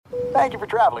Thank you for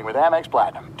traveling with Amex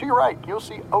Platinum. To your right, you'll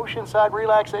see oceanside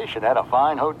relaxation at a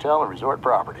fine hotel and resort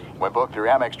property. When booked through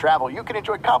Amex Travel, you can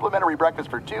enjoy complimentary breakfast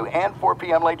for 2 and 4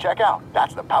 p.m. late checkout.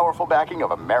 That's the powerful backing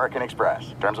of American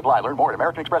Express. Terms apply. Learn more at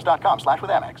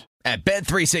americanexpress.com/withAmex. At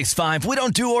Bet365, we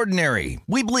don't do ordinary.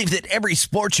 We believe that every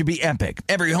sport should be epic.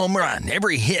 Every home run,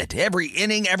 every hit, every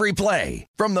inning, every play.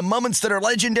 From the moments that are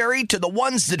legendary to the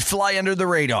ones that fly under the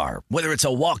radar. Whether it's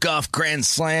a walk-off grand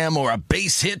slam or a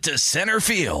base hit to center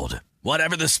field.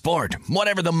 Whatever the sport,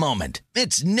 whatever the moment,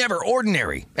 it's never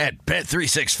ordinary at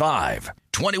Bet365.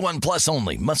 21 plus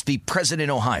only. Must be present in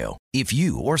Ohio. If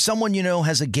you or someone you know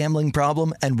has a gambling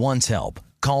problem and wants help,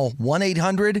 call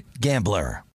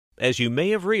 1-800-GAMBLER. As you may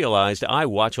have realized, I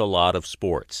watch a lot of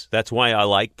sports. That's why I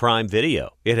like Prime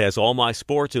Video. It has all my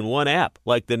sports in one app,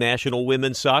 like the National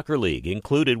Women's Soccer League,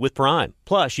 included with Prime.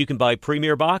 Plus, you can buy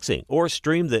Premier Boxing or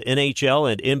stream the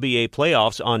NHL and NBA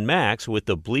playoffs on Max with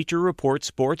the Bleacher Report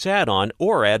Sports add-on,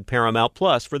 or add Paramount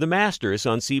Plus for the Masters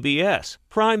on CBS.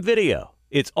 Prime Video.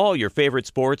 It's all your favorite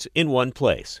sports in one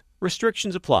place.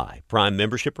 Restrictions apply. Prime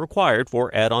membership required for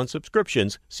add-on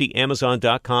subscriptions. See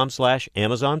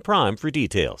Amazon.com/Amazon Prime for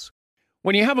details.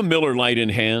 When you have a Miller Lite in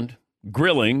hand,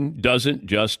 grilling doesn't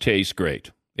just taste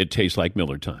great. It tastes like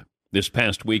Miller time. This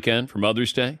past weekend for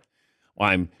Mother's Day,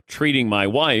 I'm treating my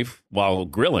wife while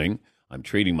grilling. I'm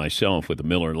treating myself with a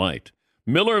Miller Lite.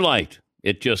 Miller Lite,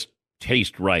 it just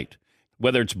tastes right.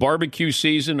 Whether it's barbecue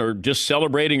season or just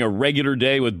celebrating a regular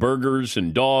day with burgers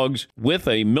and dogs, with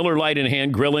a Miller Lite in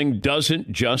hand, grilling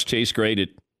doesn't just taste great.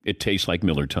 It tastes like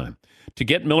Miller time. To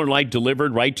get Miller Lite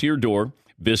delivered right to your door,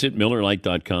 visit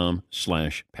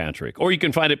MillerLite.com/Patrick. Or you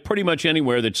can find it pretty much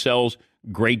anywhere that sells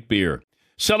great beer.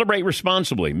 Celebrate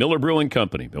responsibly. Miller Brewing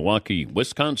Company, Milwaukee,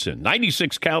 Wisconsin.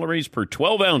 96 calories per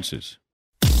 12 ounces.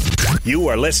 You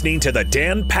are listening to The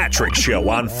Dan Patrick Show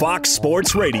on Fox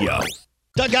Sports Radio.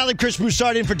 Doug Gottlieb, Chris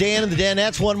Broussard in for Dan and the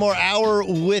Danettes. One more hour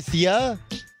with you.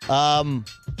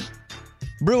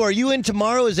 Brew, are you in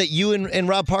tomorrow? Is it you and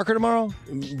Rob Parker tomorrow?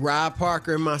 Rob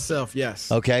Parker and myself,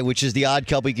 yes. Okay, which is the Odd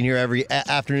Couple you can hear every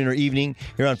afternoon or evening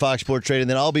here on Fox Sports Radio. And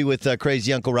then I'll be with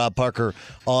crazy Uncle Rob Parker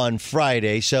on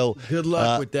Friday. So good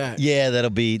luck with that. Yeah, that'll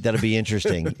be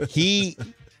interesting. He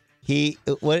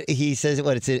says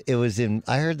it was in.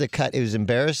 I heard the cut. It was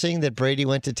embarrassing that Brady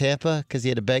went to Tampa because he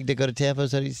had to beg to go to Tampa.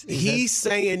 Is that he's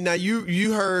saying now?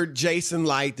 You heard Jason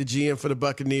Light, the GM for the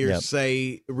Buccaneers,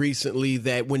 say recently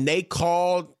that when they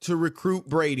called to recruit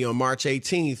Brady on March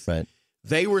 18th, right,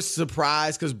 they were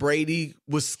surprised because Brady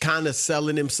was kind of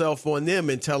selling himself on them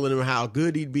and telling them how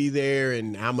good he'd be there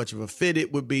and how much of a fit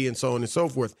it would be and so on and so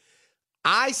forth.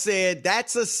 I said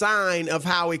that's a sign of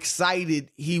how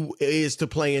excited he is to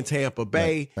play in Tampa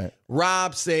Bay. Right.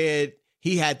 Rob said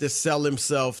he had to sell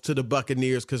himself to the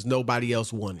Buccaneers because nobody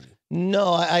else wanted him.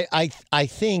 No, I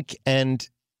think, and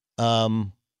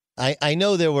I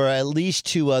know there were at least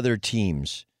two other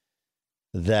teams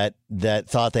that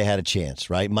thought they had a chance,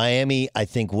 right? Miami, I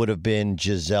think, would have been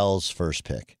Giselle's first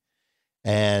pick.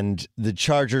 And the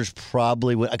Chargers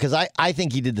probably would, because I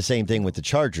think he did the same thing with the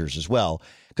Chargers as well.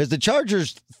 Because the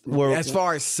Chargers were... As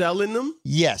far as selling them?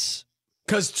 Yes.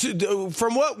 Because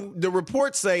from what the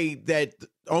reports say that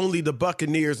only the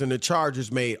Buccaneers and the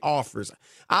Chargers made offers.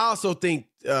 I also think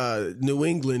New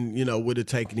England, would have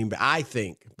taken him. I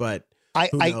think, but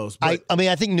who knows? But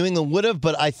I think New England would have,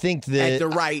 but I think that...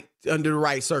 under the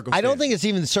right circumstances. I don't think it's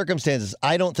even the circumstances.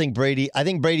 I think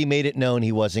Brady made it known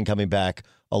he wasn't coming back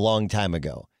a long time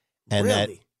ago. And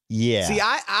really? Yeah. See,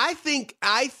 I think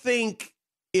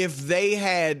if they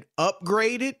had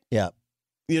upgraded,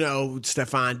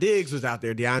 Stephon Diggs was out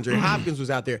there, DeAndre Hopkins was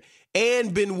out there,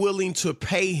 and been willing to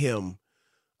pay him.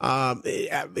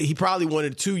 He probably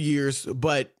wanted 2 years,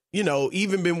 but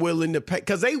even been willing to pay,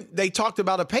 because they talked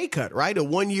about a pay cut, right? A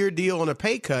 1-year deal on a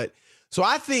pay cut. So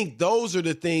I think those are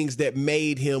the things that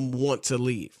made him want to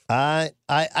leave. I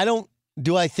don't.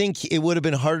 Do I think it would have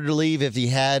been harder to leave if he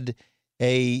had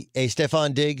a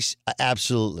Stephon Diggs?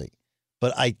 Absolutely.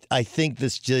 But I think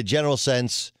the general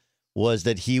sense was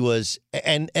that he was,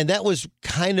 and that was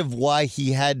kind of why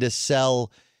he had to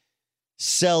sell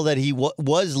that he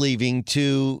was leaving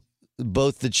to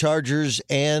both the Chargers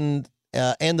and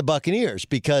the Buccaneers,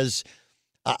 because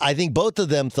I think both of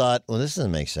them thought, well, this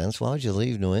doesn't make sense. Why would you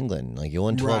leave New England? Like, you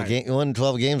won 12 you won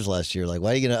 12 games last year. Like,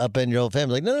 why are you going to upend your whole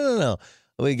family? Like, no.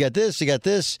 We got this. You got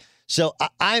this. So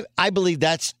I believe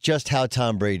that's just how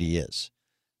Tom Brady is.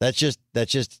 That's just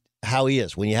how he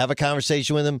is. When you have a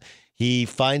conversation with him, he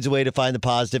finds a way to find the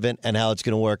positive and how it's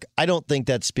going to work. I don't think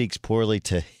that speaks poorly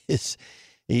to his.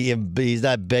 He's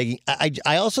not begging.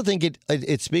 I also think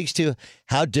it speaks to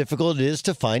how difficult it is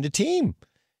to find a team.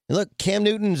 And look, Cam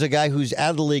Newton's a guy who's out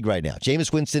of the league right now.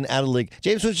 Jameis Winston out of the league.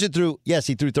 Jameis Winston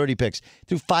he threw 30 picks,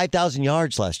 threw 5,000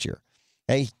 yards last year.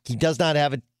 And he does not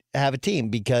have a team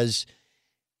because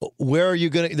where are you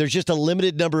going to? There's just a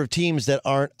limited number of teams that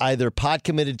aren't either pot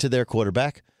committed to their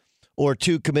quarterback or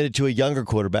too committed to a younger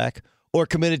quarterback or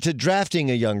committed to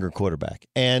drafting a younger quarterback.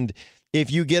 And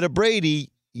if you get a Brady,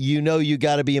 you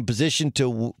got to be in position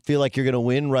to feel like you're going to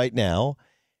win right now.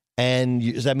 And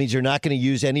that means you're not going to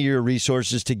use any of your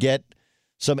resources to get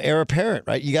some heir apparent,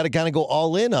 right? You got to kind of go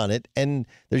all in on it. And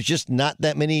there's just not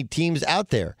that many teams out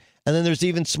there. And then there's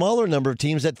even smaller number of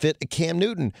teams that fit a Cam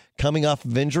Newton coming off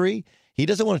of injury. He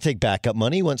doesn't want to take backup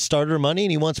money. He wants starter money,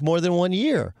 and he wants more than 1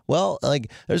 year. Well,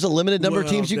 there's a limited number of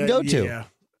teams you can go to.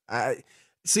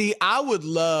 I would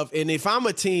love, and if I'm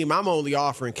a team, I'm only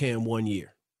offering Cam 1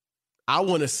 year. I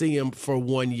want to see him for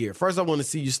 1 year. First, I want to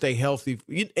see you stay healthy.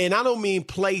 And I don't mean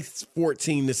play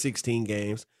 14 to 16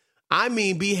 games. I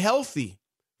mean be healthy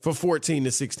for 14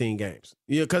 to 16 games.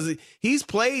 Because he's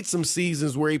played some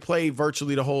seasons where he played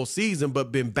virtually the whole season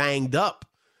but been banged up.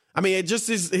 I mean, it just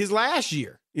is his last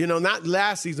year. Not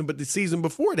last season, but the season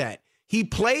before that. He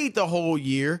played the whole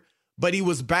year, but he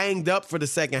was banged up for the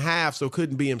second half, so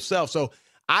couldn't be himself. So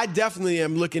I definitely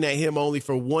am looking at him only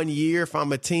for 1 year if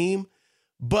I'm a team.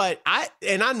 But I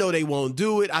know they won't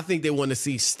do it. I think they want to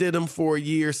see Stidham for a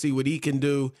year, see what he can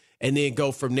do, and then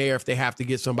go from there if they have to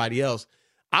get somebody else.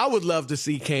 I would love to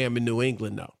see Cam in New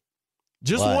England, though.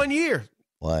 Just Why? 1 year.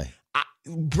 Why?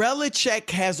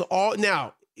 Belichick has all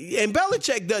now, and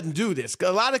Belichick doesn't do this.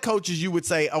 A lot of coaches, you would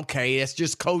say, okay, it's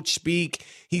just coach speak.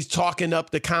 He's talking up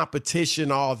the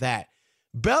competition, all that.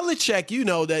 Belichick,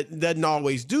 that doesn't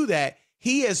always do that.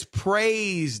 He has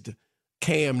praised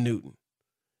Cam Newton.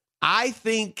 I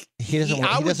think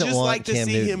I would just like to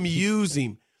see him use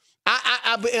him.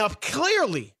 I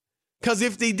clearly, because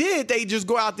if they did, they just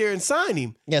go out there and sign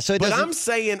him. Yeah. So, but I'm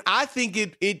saying I think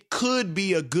it could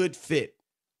be a good fit.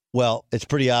 Well, it's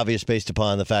pretty obvious based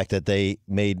upon the fact that they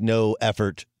made no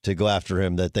effort to go after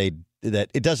him. That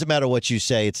it doesn't matter what you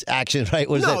say; it's action, right?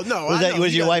 What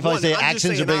does your wife always say?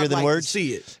 Actions are bigger than words.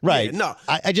 See it, right? Yeah, no,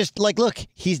 I just look.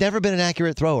 He's never been an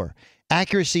accurate thrower.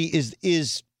 Accuracy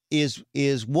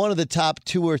is one of the top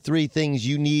 2 or 3 things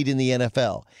you need in the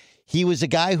NFL. He was a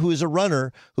guy who is a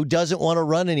runner who doesn't want to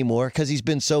run anymore because he's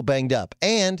been so banged up.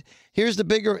 And here's the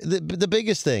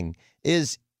biggest thing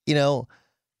is,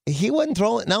 he wasn't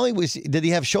throwing. Not only did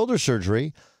he have shoulder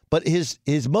surgery, but his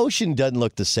motion doesn't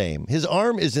look the same. His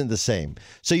arm isn't the same.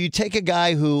 So you take a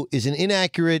guy who is an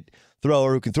inaccurate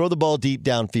thrower who can throw the ball deep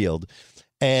downfield,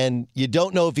 and you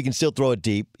don't know if he can still throw it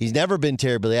deep. He's never been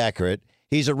terribly accurate.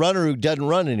 He's a runner who doesn't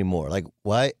run anymore. Like,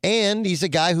 why? And he's a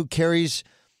guy who carries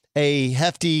a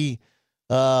hefty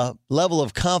level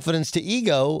of confidence to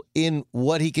ego in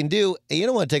what he can do. You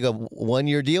don't want to take a 1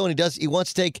 year deal, and he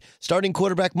wants to take starting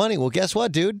quarterback money. Well, guess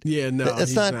what, dude? Yeah, no,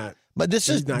 that's not. But this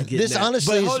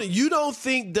honestly. But hold on, you don't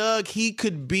think, Doug, he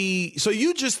could be? So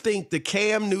you just think the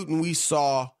Cam Newton we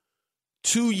saw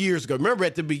 2 years ago? Remember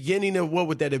at the beginning of what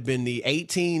would that have been, the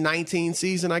 18-19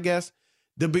 season? I guess.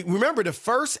 Remember the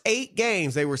first 8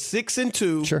 games, they were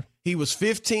 6-2. Sure. He was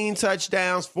 15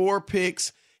 touchdowns, 4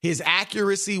 picks. His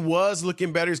accuracy was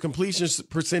looking better. His completion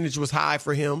percentage was high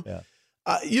for him. Yeah.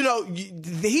 He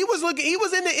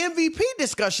was in the MVP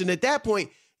discussion at that point.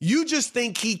 You just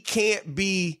think he can't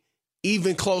be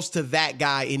even close to that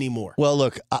guy anymore. Well,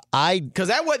 look, because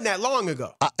that wasn't that long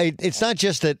ago. It's not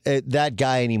just that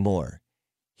guy anymore.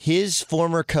 His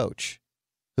former coach,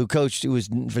 who was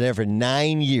there for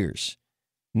 9 years,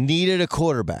 needs a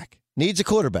quarterback,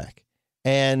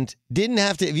 and didn't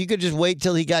have to. If you could just wait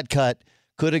till he got cut,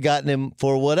 could have gotten him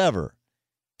for whatever.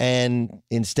 And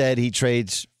instead, he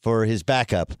trades for his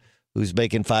backup, who's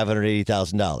making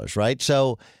 $580,000, right?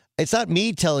 So it's not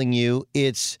me telling you.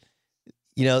 It's,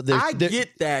 I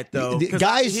get that, though.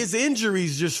 Guys, his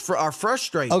injuries just are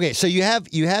frustrating. Okay, so you have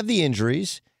the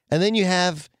injuries, and then you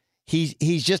have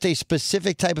he's just a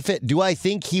specific type of fit. Do I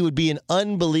think he would be an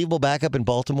unbelievable backup in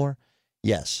Baltimore?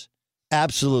 Yes,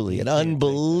 absolutely. An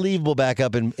unbelievable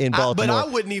backup in Baltimore. But I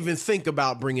wouldn't even think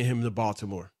about bringing him to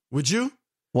Baltimore. Would you?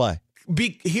 Why?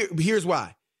 Here's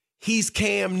why. He's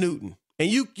Cam Newton. And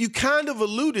you kind of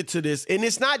alluded to this, and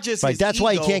it's not just right. His that's ego,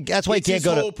 why he can't. That's why he can't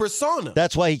go to persona.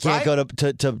 That's why he can't go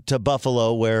to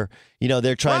Buffalo, where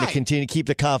they're trying to continue to keep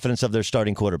the confidence of their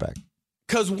starting quarterback.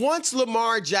 Because once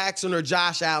Lamar Jackson or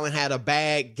Josh Allen had a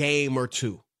bad game or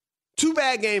two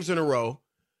bad games in a row,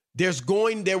 there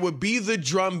would be the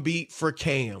drumbeat for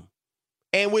Cam,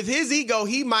 and with his ego,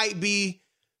 he might be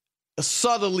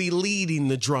subtly leading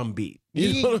the drumbeat.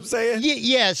 You know what I'm saying?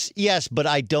 Yes, but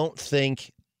I don't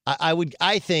think.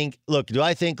 I think. Look, do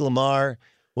I think Lamar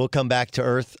will come back to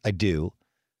earth. I do.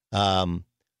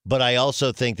 But I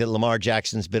also think that Lamar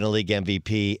Jackson's been a league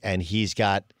MVP, and he's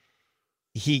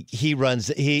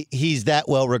that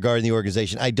well regarded in the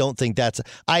organization. I don't think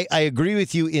I agree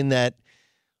with you in that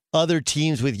other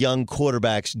teams with young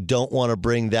quarterbacks don't want to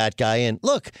bring that guy in.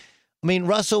 Look, I mean,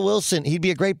 Russell Wilson, he'd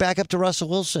be a great backup to Russell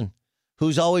Wilson,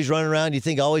 who's always running around, you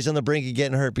think always on the brink of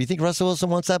getting hurt. But you think Russell Wilson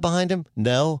wants that behind him?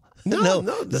 No.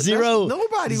 Zero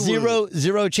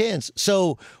chance.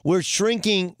 So we're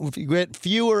shrinking. We get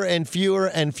fewer and fewer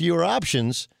and fewer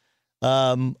options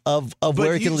of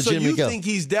where he can legitimately go. So you think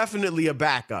he's definitely a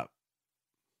backup?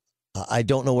 I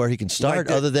don't know where he can start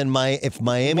other than if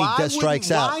Miami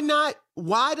strikes out. Why not?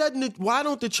 Why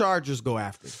don't the Chargers go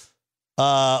after him?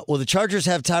 Well, the Chargers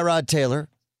have Tyrod Taylor,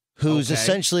 who's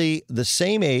essentially the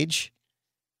same age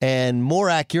and more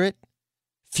accurate,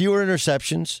 fewer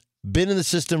interceptions, been in the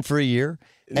system for a year.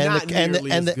 Not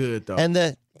nearly as good,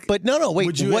 though. But no, wait.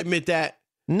 Would you admit that?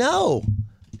 No.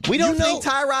 We don't know. You think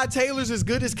Tyrod Taylor's as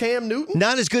good as Cam Newton?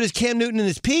 Not as good as Cam Newton in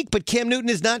his peak, but Cam Newton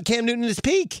is not Cam Newton in his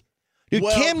peak. Dude,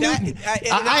 Cam Newton,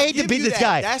 I hate to beat this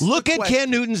guy. Look at Cam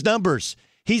Newton's numbers.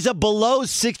 He's a below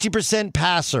 60%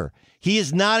 passer. He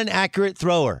is not an accurate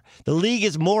thrower. The league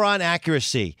is more on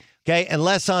accuracy, okay, and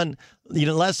less on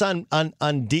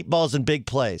deep balls and big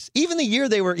plays. Even the year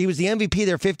he was the MVP,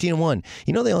 they're 15-1.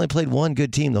 You know they only played one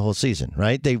good team the whole season,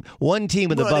 right? One team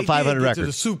with above 500 record. To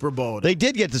the Super Bowl. They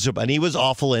did get to the Super Bowl, and he was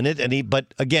awful in it.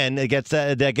 But again, that's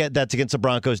against the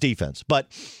Broncos defense. But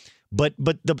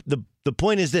the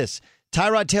point is this: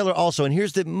 Tyrod Taylor also, and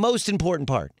here's the most important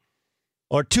part,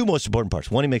 or two most important parts.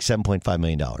 One, he makes $7.5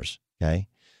 million. Okay.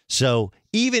 So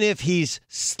even if he's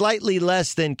slightly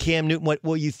less than Cam Newton,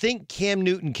 what you think Cam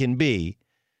Newton can be,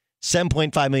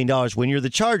 $7.5 million when you're the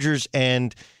Chargers,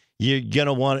 and you got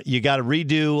to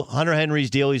redo Hunter Henry's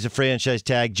deal. He's a franchise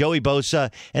tag, Joey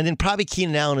Bosa, and then probably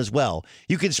Keenan Allen as well.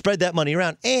 You can spread that money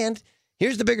around. And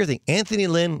here's the bigger thing. Anthony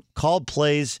Lynn called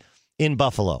plays in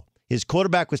Buffalo. His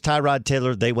quarterback was Tyrod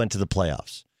Taylor. They went to the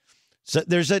playoffs. So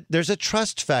there's a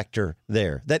trust factor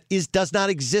there that does not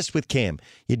exist with Cam.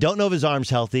 You don't know if his arm's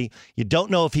healthy. You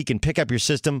don't know if he can pick up your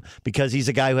system because he's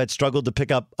a guy who had struggled to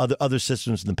pick up other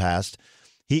systems in the past.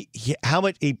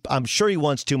 I'm sure he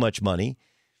wants too much money.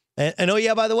 And oh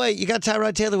yeah, by the way, you got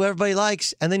Tyrod Taylor, who everybody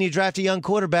likes, and then you draft a young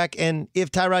quarterback. And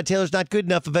if Tyrod Taylor's not good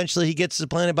enough, eventually he gets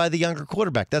supplanted by the younger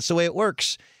quarterback. That's the way it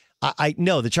works. I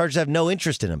know the Chargers have no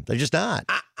interest in him. They're just not.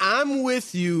 I'm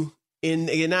with you. And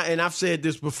I've said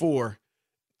this before,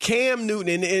 Cam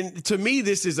Newton, and to me,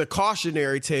 this is a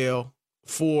cautionary tale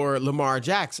for Lamar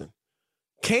Jackson.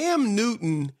 Cam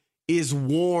Newton is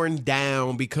worn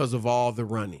down because of all the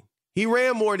running. He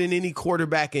ran more than any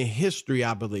quarterback in history,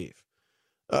 I believe,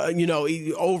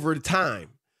 over time.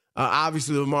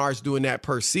 Obviously, Lamar's doing that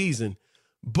per season.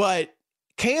 But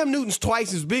Cam Newton's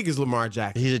twice as big as Lamar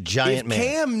Jackson. He's a giant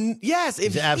man.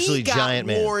 He's an absolute giant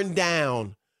man. Worn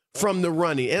down from the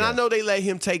running. And I know they let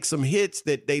him take some hits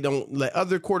that they don't let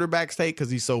other quarterbacks take because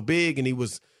he's so big and he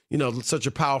was, such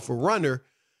a powerful runner.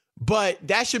 But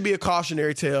that should be a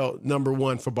cautionary tale, number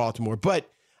one, for Baltimore.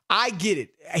 But I get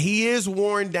it. He is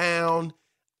worn down.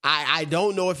 I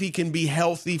don't know if he can be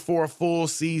healthy for a full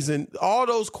season. All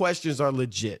those questions are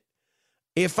legit.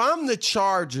 If I'm the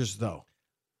Chargers, though,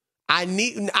 I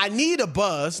need a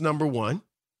buzz, number one.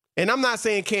 And I'm not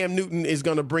saying Cam Newton is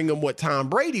going to bring him what Tom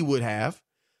Brady would have.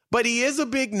 But he is a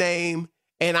big name,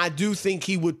 and I do think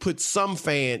he would put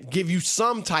give you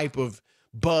some type of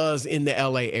buzz in the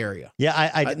L.A. area. Yeah,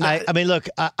 I mean, look,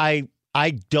 I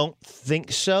don't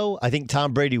think so. I think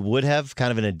Tom Brady would have,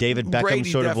 kind of in a David Beckham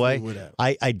sort of way.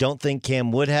 I don't think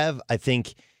Cam would have. I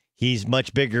think he's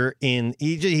much bigger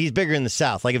he's bigger in the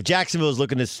South. Like if Jacksonville is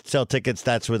looking to sell tickets,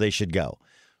 that's where they should go.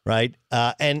 Right.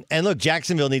 And look,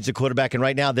 Jacksonville needs a quarterback. And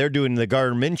right now they're doing the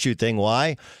Gardner Minshew thing.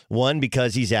 Why? One,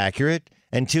 because he's accurate.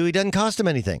 And two, he doesn't cost them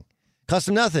anything. Cost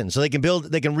them nothing. So they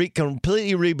can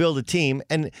completely rebuild a team.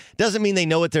 And it doesn't mean they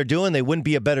know what they're doing. They wouldn't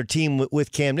be a better team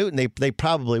with Cam Newton. They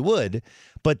probably would.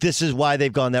 But this is why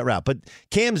they've gone that route. But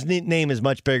Cam's name is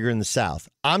much bigger in the South.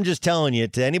 I'm just telling you,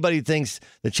 to anybody who thinks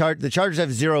the Chargers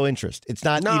have zero interest. It's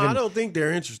not even. No, I don't think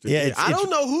they're interested. Yeah, I don't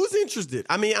know who's interested.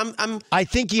 I mean, I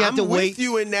think you have to wait. I'm with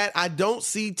you in that. I don't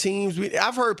see teams.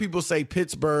 I've heard people say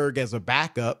Pittsburgh as a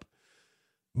backup.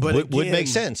 But would make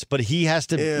sense. But he has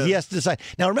to decide.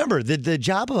 Now, remember, the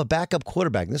job of a backup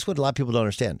quarterback, and this is what a lot of people don't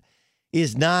understand,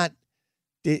 is not,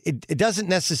 it doesn't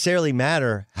necessarily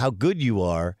matter how good you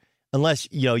are unless,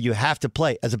 you have to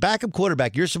play. As a backup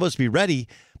quarterback, you're supposed to be ready,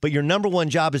 but your number one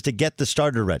job is to get the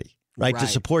starter ready, right? To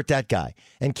support that guy.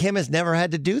 And Cam has never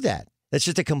had to do that. That's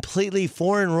just a completely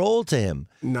foreign role to him.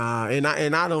 Nah, and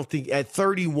I don't think at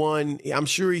 31, I'm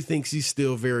sure he thinks he's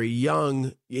still very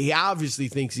young. He obviously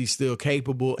thinks he's still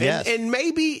capable. Yes. And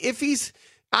maybe if he's,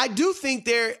 I do think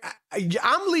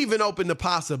I'm leaving open the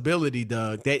possibility,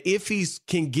 Doug, that if he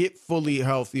can get fully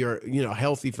healthy or,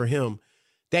 healthy for him,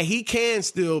 that he can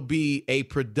still be a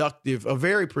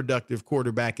very productive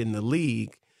quarterback in the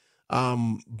league.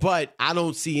 But I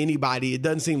don't see anybody. It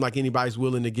doesn't seem like anybody's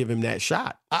willing to give him that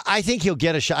shot. I think he'll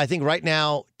get a shot. I think right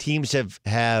now teams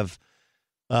have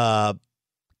kind of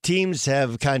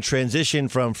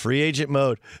transitioned from free agent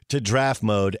mode to draft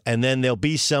mode, and then there'll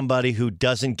be somebody who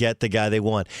doesn't get the guy they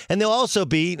want. And there'll also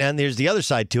be, and there's the other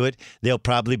side to it, there'll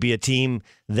probably be a team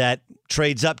that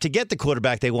trades up to get the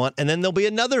quarterback they want, and then there'll be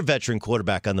another veteran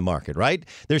quarterback on the market, right?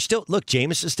 There's still, look,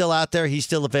 Jameis is still out there. He's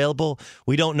still available.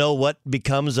 We don't know what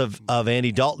becomes of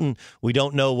Andy Dalton. We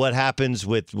don't know what happens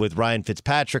with Ryan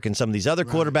Fitzpatrick and some of these other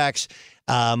quarterbacks.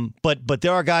 But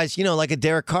there are guys, like a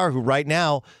Derek Carr, who right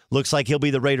now looks like he'll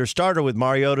be the Raiders starter with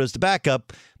Mariota as the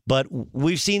backup. But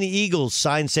we've seen the Eagles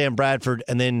sign Sam Bradford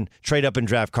and then trade up and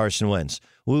draft Carson Wentz.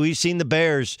 We've seen the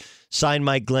Bears sign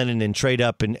Mike Glennon and trade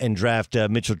up and draft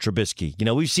Mitchell Trubisky.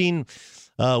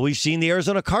 We've seen the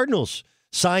Arizona Cardinals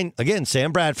sign, again,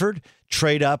 Sam Bradford,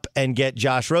 trade up and get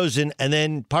Josh Rosen, and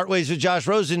then part ways with Josh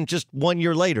Rosen just 1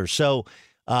 year later. So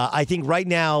I think right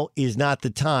now is not the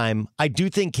time. I do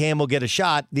think Cam will get a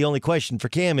shot. The only question for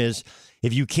Cam is,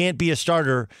 if you can't be a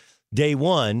starter day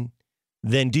one,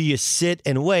 then do you sit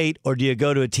and wait, or do you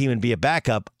go to a team and be a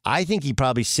backup? I think he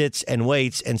probably sits and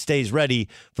waits and stays ready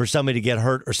for somebody to get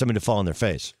hurt or somebody to fall on their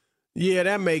face. Yeah,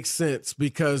 that makes sense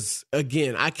because,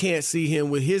 again, I can't see him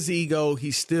with his ego.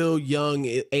 He's still young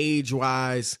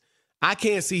age-wise. I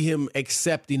can't see him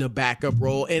accepting a backup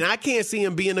role, and I can't see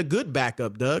him being a good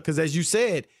backup, Doug, because as you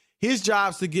said, his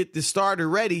job's to get the starter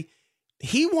ready.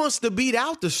 He wants to beat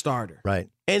out the starter. Right.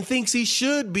 And thinks he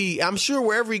should be. I'm sure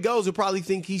wherever he goes, he'll probably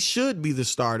think he should be the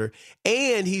starter.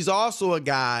 And he's also a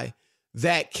guy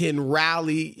that can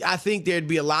rally. I think there'd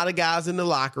be a lot of guys in the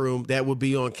locker room that would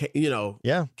be on,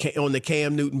 on the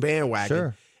Cam Newton bandwagon.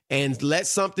 Sure. And let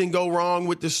something go wrong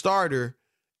with the starter.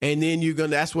 And then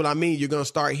that's what I mean. You're going to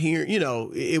start hearing,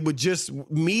 it would just,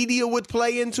 media would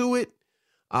play into it.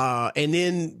 And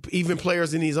then even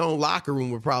players in his own locker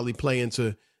room would probably play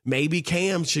into, maybe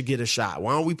Cam should get a shot.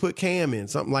 Why don't we put Cam in?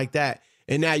 Something like that.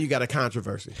 And now you got a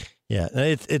controversy. Yeah,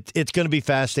 it's going to be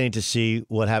fascinating to see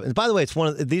what happens. By the way,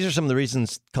 these are some of the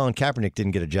reasons Colin Kaepernick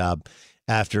didn't get a job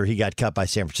after he got cut by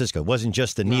San Francisco. It wasn't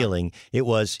just the kneeling. It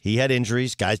was he had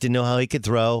injuries. Guys didn't know how he could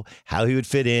throw, how he would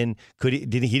fit in.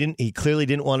 He clearly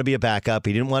didn't want to be a backup.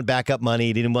 He didn't want backup money.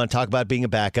 He didn't want to talk about being a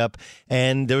backup.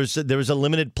 And there was a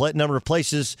limited number of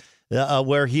places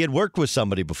where he had worked with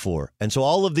somebody before. And so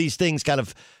all of these things kind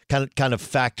of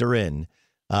factor in.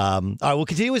 All right, we'll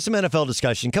continue with some NFL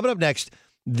discussion. Coming up next,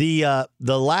 the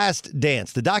Last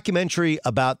Dance, the documentary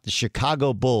about the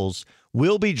Chicago Bulls,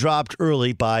 will be dropped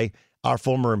early by our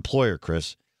former employer,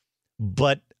 Chris.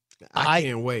 But I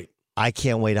can't wait. I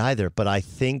can't wait either. But I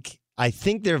think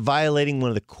they're violating one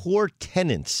of the core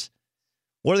tenets.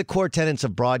 What are the core tenets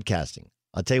of broadcasting?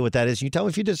 I'll tell you what that is. You tell me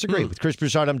if you disagree. With Chris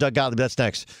Broussard, I'm Doug Gottlieb. That's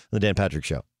next on The Dan Patrick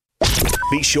Show.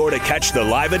 Be sure to catch the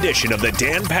live edition of The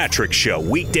Dan Patrick Show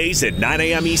weekdays at 9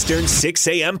 a.m. Eastern, 6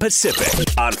 a.m.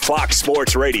 Pacific on Fox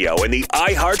Sports Radio and the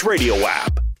iHeartRadio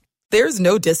app. There's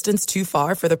no distance too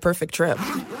far for the perfect trip.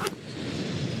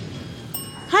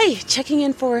 Hi, checking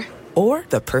in for... Or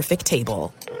the perfect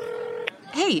table.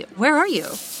 Hey, where are you?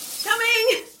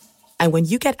 Coming! And when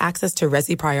you get access to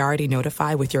Resi Priority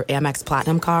Notify with your Amex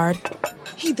Platinum card...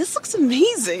 Hey, this looks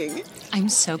amazing. I'm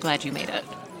so glad you made it.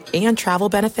 And travel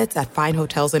benefits at fine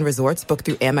hotels and resorts booked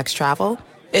through Amex Travel,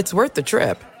 it's worth the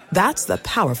trip. That's the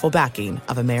powerful backing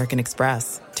of American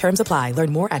Express. Terms apply.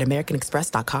 Learn more at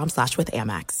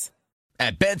americanexpress.com/withAmex.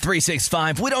 At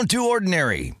Bet365, we don't do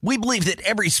ordinary. We believe that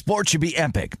every sport should be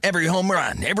epic. Every home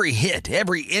run, every hit,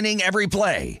 every inning, every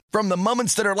play. From the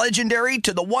moments that are legendary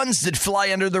to the ones that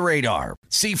fly under the radar.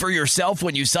 See for yourself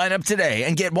when you sign up today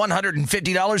and get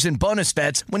 $150 in bonus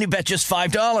bets when you bet just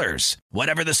 $5.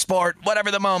 Whatever the sport, whatever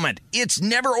the moment, it's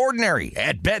never ordinary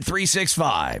at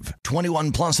Bet365.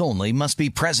 21 plus only. Must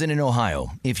be present in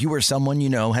Ohio. If you or someone you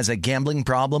know has a gambling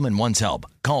problem and wants help,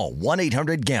 call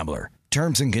 1-800-GAMBLER.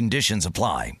 Terms and conditions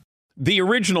apply. The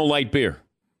original light beer,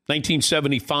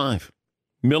 1975.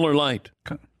 Miller Lite.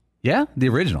 Yeah, the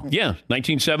original. Yeah,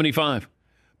 1975.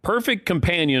 Perfect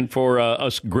companion for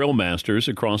us grill masters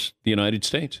across the United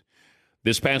States.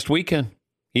 This past weekend,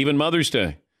 even Mother's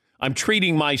Day, I'm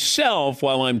treating myself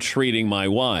while I'm treating my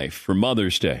wife for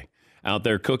Mother's Day. Out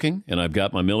there cooking, and I've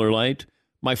got my Miller Lite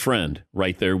My friend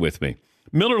right there with me.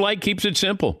 Miller Lite keeps it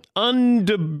simple.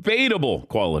 Undebatable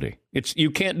quality.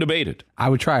 You can't debate it. I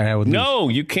would try it. No,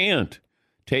 you can't.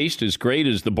 Taste as great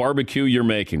as the barbecue you're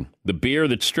making. The beer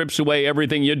that strips away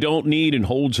everything you don't need and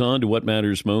holds on to what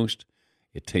matters most.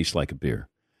 It tastes like a beer.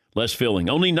 Less filling.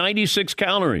 Only 96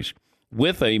 calories.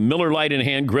 With a Miller Lite in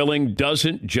hand, grilling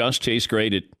doesn't just taste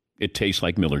great. It tastes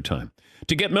like Miller time.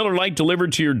 To get Miller Lite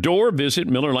delivered to your door, visit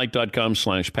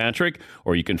MillerLite.com/Patrick,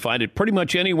 or you can find it pretty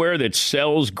much anywhere that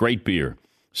sells great beer.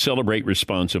 Celebrate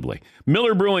responsibly.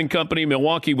 Miller Brewing Company,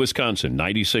 Milwaukee, Wisconsin.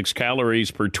 96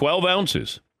 calories per 12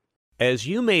 ounces. As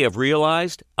you may have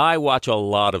realized, I watch a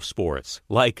lot of sports.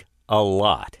 Like, a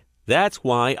lot. That's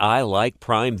why I like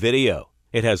Prime Video.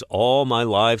 It has all my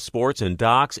live sports and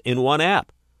docs in one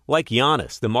app. Like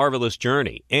Giannis, The Marvelous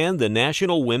Journey, and the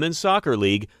National Women's Soccer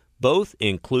League, both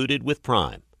included with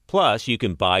Prime. Plus, you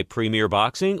can buy Premier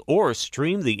Boxing or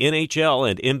stream the NHL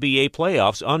and NBA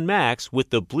playoffs on Max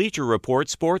with the Bleacher Report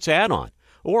Sports add-on,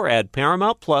 or add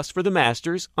Paramount Plus for the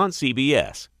Masters on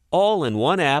CBS. All in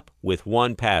one app with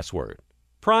one password.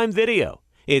 Prime Video.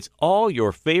 It's all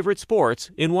your favorite sports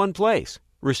in one place.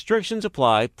 Restrictions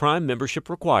apply. Prime membership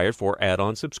required for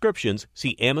add-on subscriptions.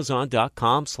 See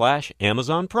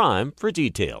Amazon.com/Amazon Prime for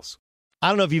details. I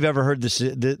don't know if you've ever heard this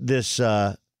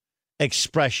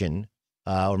expression,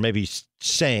 or maybe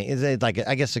saying, like,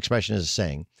 I guess expression is a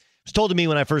saying. It was told to me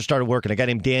when I first started working. A guy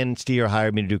named Dan Steer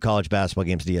hired me to do college basketball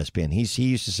games at ESPN. He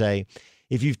used to say,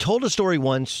 if you've told a story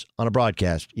once on a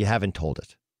broadcast, you haven't told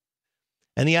it.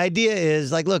 And the idea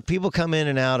is, like, look, people come in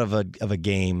and out of a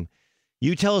game.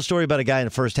 You tell a story about a guy in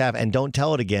the first half and don't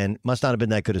tell it again, must not have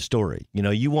been that good a story. You know,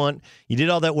 you did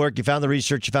all that work, you found the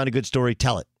research, you found a good story,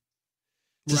 tell it.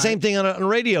 It's the same thing on a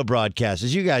radio broadcast,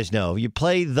 as you guys know. You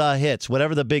play the hits,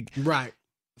 whatever the big... Right.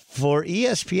 For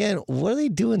ESPN, what are they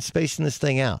doing spacing this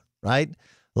thing out, right?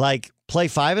 Like, play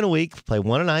 5 in a week, play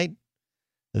 1 a night,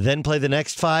 then play the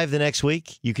next 5 the next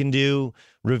week. You can do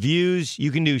reviews.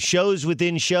 You can do shows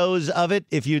within shows of it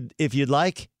if you'd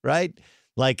like, right?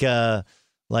 Like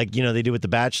you know, they do with The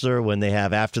Bachelor when they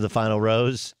have After the Final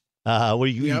Rose, where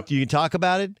you can talk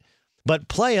about it. But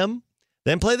play them,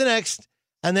 then play the next,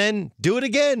 and then do it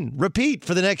again. Repeat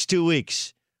for the next 2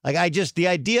 weeks. Like, the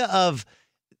idea of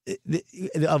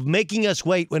making us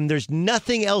wait when there's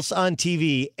nothing else on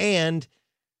TV and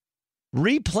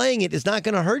replaying it is not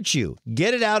going to hurt you.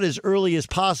 Get it out as early as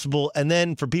possible, and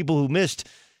then for people who missed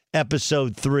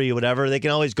episode 3 or whatever, they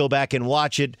can always go back and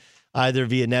watch it either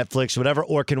via Netflix or whatever,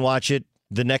 or can watch it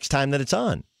the next time that it's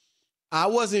on. I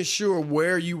wasn't sure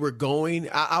where you were going.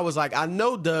 I was like, I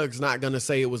know Doug's not going to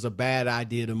say it was a bad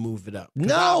idea to move it up.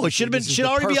 No, it should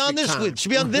already be on this week. Should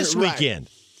be on this weekend.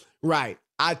 Right.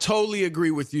 I totally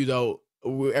agree with you, though,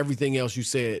 with everything else you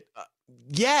said.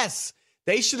 Yes,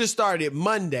 they should have started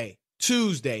Monday,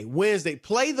 Tuesday, Wednesday.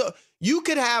 You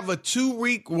could have a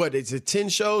 2-week, what is it, 10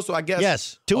 shows? So I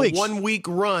guess 2 weeks. 1 week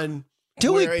run.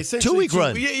 2 week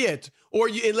run. Yeah. Or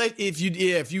if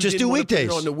you just do weekdays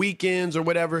on the weekends or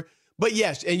whatever. But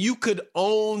yes, and you could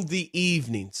own the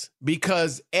evenings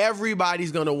because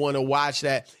everybody's going to want to watch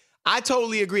that. I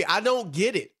totally agree. I don't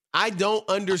get it. I don't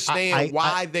understand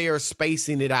why they are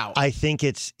spacing it out. I think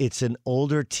it's an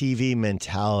older TV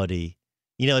mentality.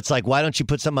 You know, it's like, why don't you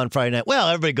put something on Friday night? Well,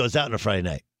 everybody goes out on a Friday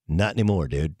night. Not anymore,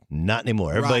 dude. Not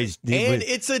anymore. Everybody's and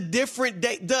it's a different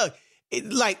day, Doug.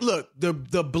 Look,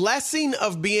 the blessing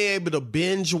of being able to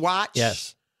binge watch,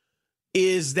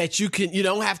 is that you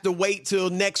don't have to wait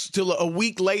till a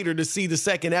week later to see the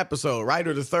second episode, right,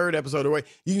 or the third episode. Or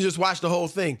you can just watch the whole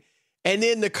thing. And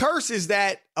then the curse is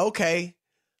that, okay,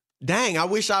 dang, I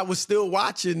wish I was still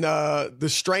watching The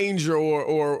Stranger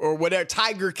or whatever,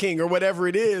 Tiger King or whatever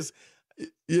it is,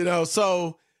 you know.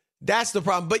 So that's the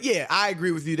problem. But yeah, I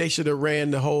agree with you. They should have ran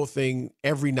the whole thing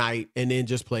every night and then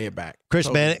just play it back. Chris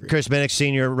Mannix,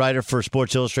 senior writer for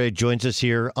Sports Illustrated, joins us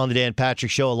here on the Dan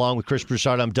Patrick Show along with Chris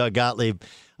Broussard. I'm Doug Gottlieb.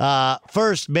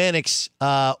 First, Mannix,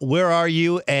 where are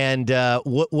you, and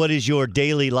what is your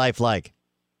daily life like?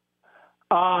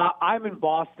 I'm in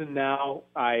Boston now.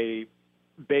 I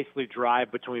basically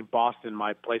drive between Boston and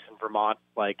my place in Vermont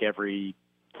like every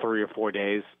 3 or 4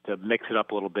 days to mix it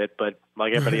up a little bit. But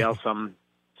like everybody else, I'm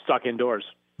stuck indoors.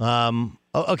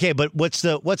 Okay, but what's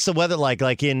the weather like?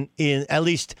 Like in at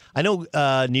least I know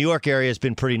New York area has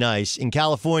been pretty nice. In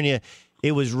California,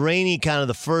 it was rainy kind of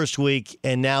the first week,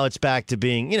 and now it's back to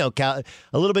being a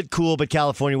little bit cool. But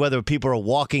California weather, people are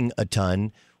walking a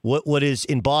ton. What is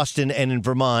in Boston and in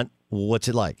Vermont? What's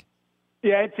it like?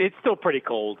 Yeah, it's still pretty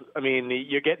cold. I mean,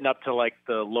 you're getting up to like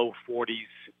the low 40s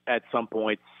at some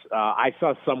points. I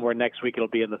saw somewhere next week it'll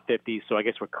be in the 50s, so I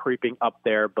guess we're creeping up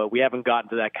there, but we haven't gotten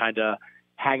to that kind of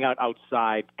hang out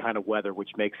outside kind of weather,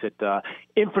 which makes it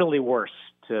infinitely worse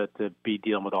to be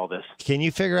dealing with all this. Can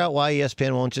you figure out why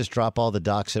ESPN won't just drop all the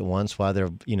docs at once while they're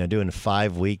doing a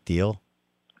 5-week deal?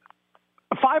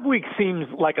 5 weeks seems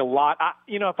like a lot.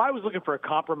 If I was looking for a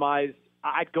compromise,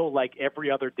 I'd go like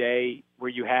every other day, where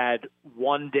you had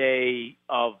one day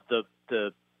of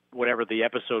the whatever the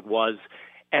episode was.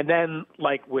 And then,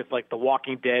 like with like The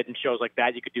Walking Dead and shows like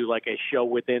that, you could do like a show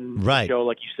within the show,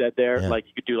 like you said there. Yeah. Like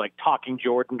you could do like Talking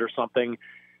Jordan or something,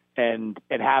 and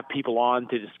have people on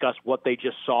to discuss what they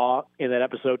just saw in that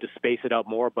episode to space it out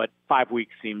more. But 5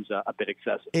 weeks seems a bit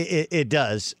excessive. It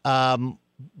does.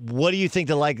 What do you think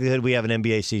the likelihood we have an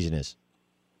NBA season is?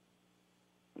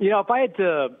 If I had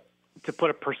to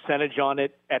put a percentage on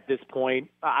it at this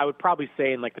point, I would probably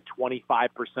say in like the 25%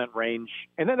 range.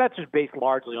 And then that's just based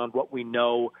largely on what we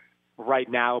know right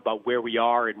now about where we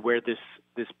are and where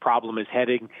this problem is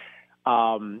heading.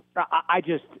 I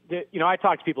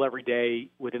talk to people every day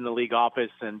within the league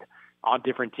office and on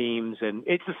different teams, and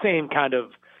it's the same kind of,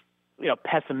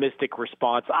 pessimistic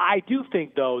response. I do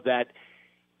think, though, that,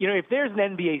 if there's an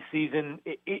NBA season,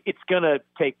 it's going to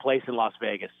take place in Las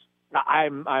Vegas.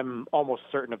 I'm almost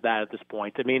certain of that at this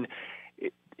point. I mean,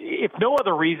 if no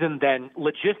other reason than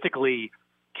logistically,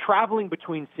 traveling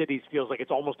between cities feels like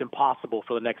it's almost impossible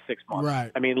for the next 6 months.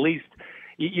 Right. I mean, at least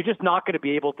you're just not going to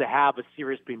be able to have a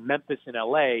series between Memphis and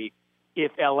L.A.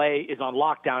 if L.A. is on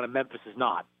lockdown and Memphis is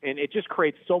not. And it just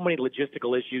creates so many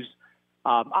logistical issues.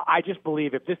 I just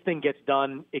believe if this thing gets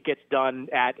done, it gets done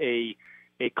at a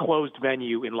closed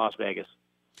venue in Las Vegas.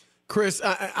 Chris,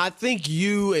 I think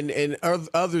you and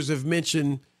others have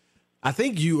mentioned, I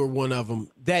think you are one of them,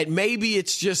 that maybe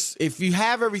it's just, if you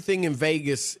have everything in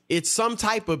Vegas, it's some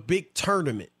type of big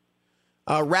tournament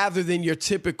rather than your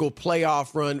typical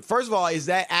playoff run. First of all, is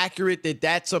that accurate that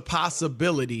that's a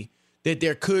possibility, that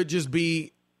there could just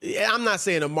be, I'm not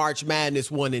saying a March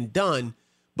Madness one and done,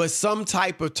 but some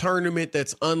type of tournament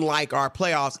that's unlike our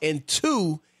playoffs? And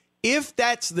two, if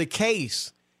that's the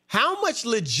case, how much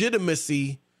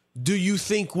legitimacy do you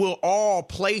think we'll all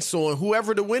place on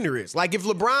whoever the winner is? Like if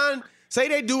LeBron, say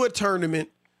they do a tournament,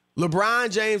 LeBron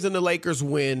James and the Lakers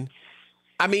win,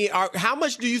 I mean, how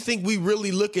much do you think we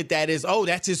really look at that as, oh,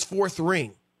 that's his fourth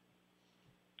ring?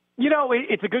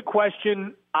 It's a good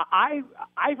question. I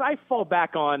fall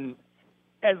back on,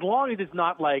 as long as it's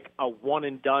not like a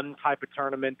one-and-done type of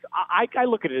tournament, I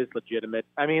look at it as legitimate.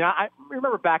 I mean, I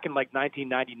remember back in like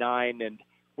 1999 and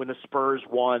when the Spurs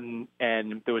won,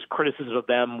 and there was criticism of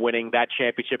them winning that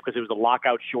championship because it was a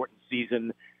lockout-shortened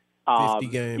season. 50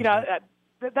 games.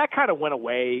 That kind of went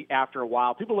away after a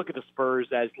while. People look at the Spurs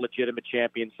as legitimate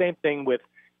champions. Same thing with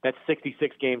that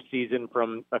 66-game season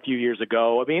from a few years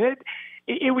ago. I mean,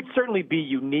 it would certainly be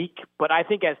unique, but I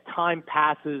think as time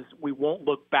passes, we won't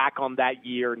look back on that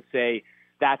year and say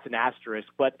that's an asterisk.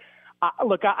 But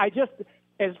look, I just,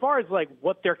 as far as like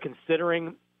what they're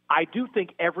considering, I do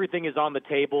think everything is on the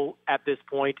table at this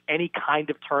point. Any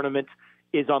kind of tournament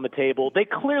is on the table. They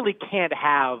clearly can't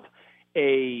have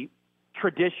a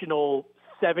traditional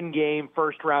 7-game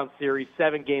first-round series,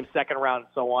 7-game second round,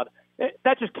 and so on.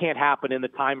 That just can't happen in the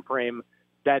time frame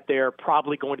that they're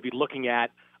probably going to be looking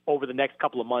at over the next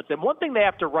couple of months. And one thing they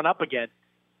have to run up against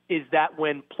is that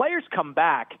when players come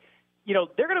back,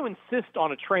 they're going to insist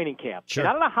on a training camp. Sure. And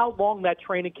I don't know how long that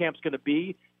training camp's going to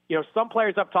be. Some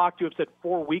players I've talked to have said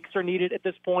 4 weeks are needed at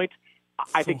this point.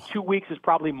 I think 2 weeks is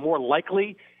probably more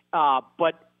likely.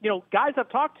 But guys I've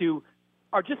talked to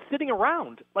are just sitting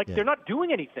around. They're not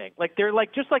doing anything. They're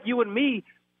just like you and me,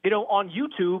 on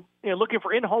YouTube, looking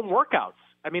for in-home workouts.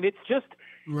 I mean, it's just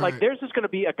there's just going to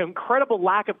be an incredible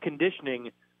lack of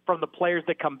conditioning from the players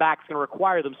that come back. It's going to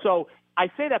require them. So I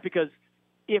say that because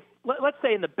if, let's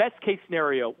say in the best case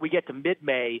scenario, we get to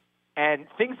mid-May and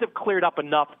things have cleared up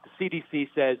enough, the CDC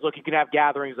says, look, you can have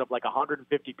gatherings of like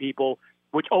 150 people,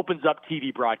 which opens up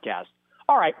TV broadcasts.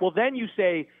 All right, well, then you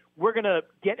say we're going to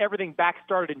get everything back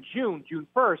started in June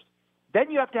 1st.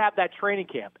 Then you have to have that training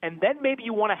camp. And then maybe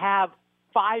you want to have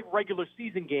 5 regular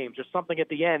season games or something at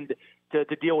the end to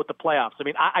deal with the playoffs. I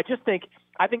mean, I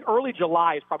think early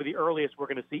July is probably the earliest we're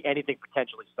going to see anything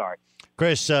potentially start.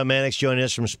 Chris Mannix joining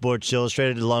us from Sports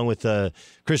Illustrated, along with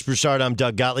Chris Broussard. I'm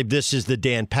Doug Gottlieb. This is the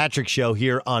Dan Patrick Show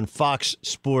here on Fox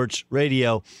Sports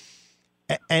Radio.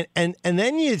 And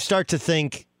then you start to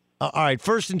think, all right,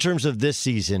 first in terms of this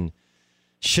season,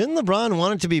 shouldn't LeBron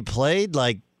want it to be played?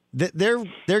 Like,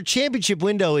 their championship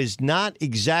window is not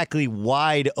exactly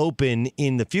wide open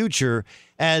in the future,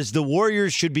 as the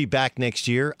Warriors should be back next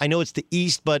year. I know it's the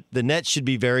East, but the Nets should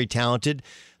be very talented.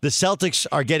 The Celtics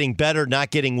are getting better, not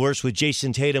getting worse, with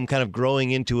Jason Tatum kind of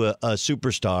growing into a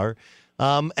superstar.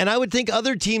 And I would think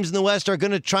other teams in the West are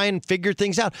going to try and figure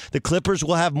things out. The Clippers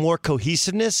will have more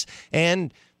cohesiveness,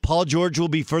 and Paul George will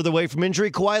be further away from injury.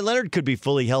 Kawhi Leonard could be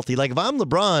fully healthy. Like, if I'm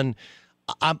LeBron,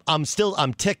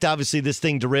 I'm ticked. Obviously, this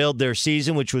thing derailed their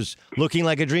season, which was looking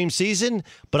like a dream season.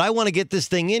 But I want to get this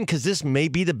thing in because this may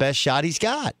be the best shot he's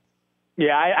got.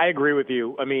 Yeah, I agree with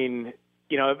you. I mean,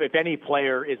 if any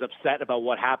player is upset about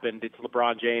what happened, it's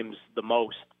LeBron James the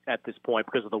most at this point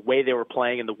because of the way they were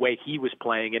playing and the way he was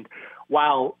playing. And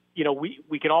while,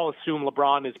 we can all assume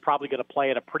LeBron is probably going to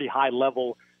play at a pretty high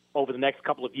level over the next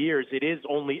couple of years, it is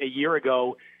only a year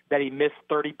ago that he missed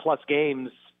 30-plus games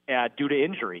due to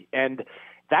injury. And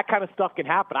that kind of stuff can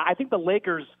happen. I think the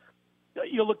Lakers,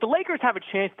 the Lakers have a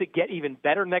chance to get even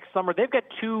better next summer. They've got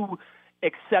two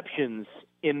exceptions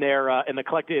in their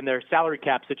in their salary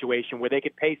cap situation where they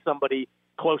could pay somebody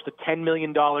close to $10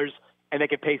 million and they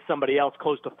could pay somebody else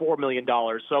close to $4 million.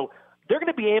 So they're going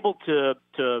to be able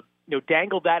to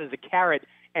dangle that as a carrot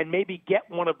and maybe get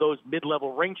one of those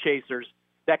mid-level ring chasers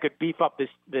that could beef up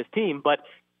this team. But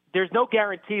there's no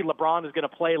guarantee LeBron is going to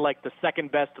play like the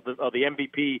second best of the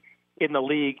MVP in the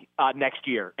league next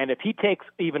year. And if he takes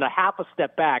even a half a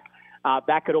step back,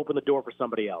 that could open the door for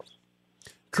somebody else.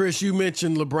 Chris, you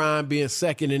mentioned LeBron being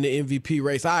second in the MVP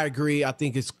race. I agree. I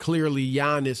think it's clearly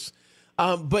Giannis.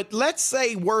 But let's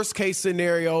say worst case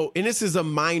scenario, and this is a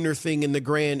minor thing in the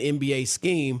grand NBA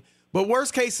scheme, but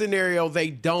worst case scenario,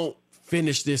 they don't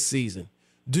finish this season.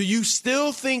 Do you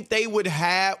still think they would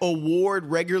award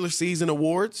regular season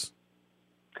awards?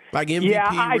 Like MVP, yeah,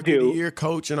 I Rookie do. of the Year,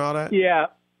 coach, and all that? Yeah,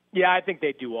 I think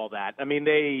they do all that. I mean,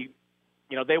 they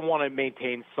want to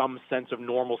maintain some sense of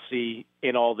normalcy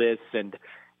in all this, and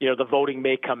the voting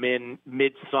may come in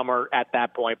midsummer at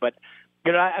that point. But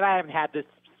and I haven't had this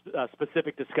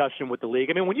specific discussion with the league.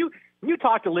 I mean, when you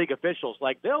talk to league officials,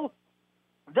 like they'll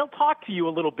talk to you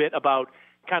a little bit about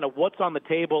kind of what's on the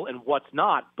table and what's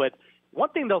not, but one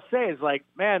thing they'll say is like,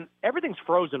 man, everything's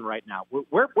frozen right now.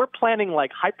 We're planning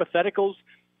like hypotheticals,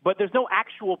 but there's no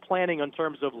actual planning in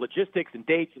terms of logistics and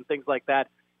dates and things like that.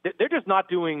 They're just not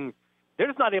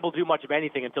able to do much of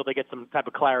anything until they get some type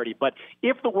of clarity. But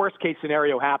if the worst case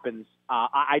scenario happens,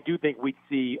 I do think we'd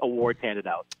see awards handed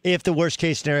out. If the worst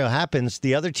case scenario happens,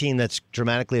 the other team that's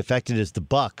dramatically affected is the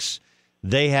Bucks.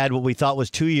 They had what we thought was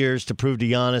 2 years to prove to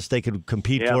Giannis they could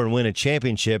compete for and win a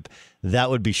championship. That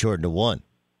would be shortened to one.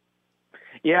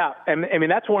 Yeah, and I mean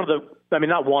that's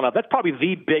that's probably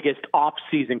the biggest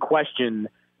off-season question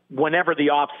whenever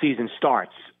the off-season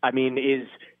starts. I mean,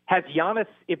 has Giannis,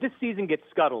 if this season gets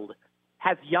scuttled,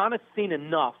 has Giannis seen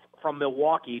enough from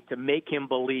Milwaukee to make him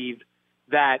believe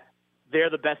that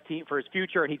they're the best team for his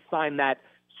future and he'd sign that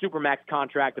Supermax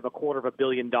contract of $250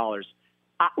 million?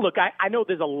 Look, I know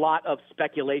there's a lot of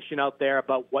speculation out there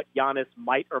about what Giannis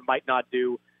might or might not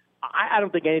do. I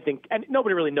don't think anything, and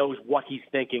nobody really knows what he's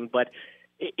thinking, but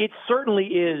it certainly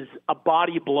is a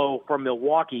body blow for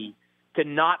Milwaukee to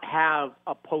not have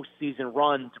a postseason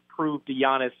run to prove to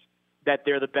Giannis that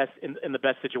they're the best in the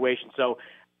best situation. So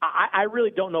I really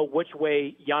don't know which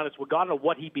way Giannis would go. I don't know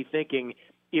what he'd be thinking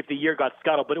if the year got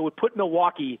scuttled, but it would put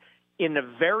Milwaukee in a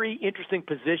very interesting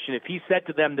position if he said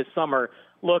to them this summer,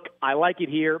 look, I like it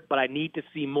here, but I need to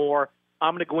see more.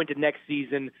 I'm going to go into next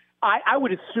season. I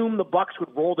would assume the Bucks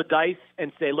would roll the dice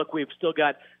and say, look, we've still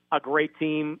got a great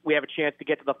team. We have a chance to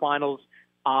get to the finals.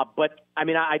 But, I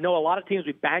mean, I know a lot of teams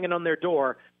will be banging on their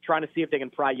door trying to see if they can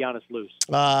pry Giannis loose.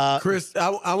 Chris,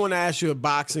 I want to ask you a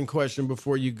boxing question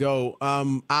before you go.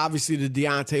 Obviously, the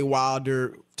Deontay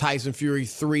Wilder, Tyson Fury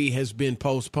 3 has been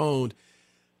postponed.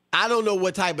 I don't know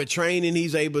what type of training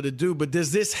he's able to do, but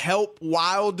does this help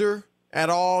Wilder at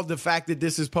all, the fact that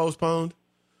this is postponed?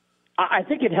 I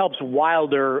think it helps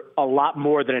Wilder a lot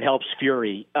more than it helps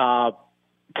Fury.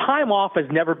 Time off has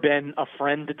never been a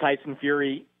friend to Tyson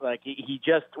Fury. Like he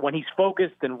just, when he's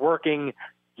focused and working,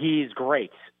 he's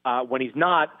great. When he's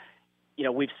not,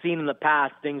 we've seen in the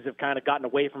past things have kind of gotten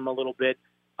away from him a little bit.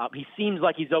 He seems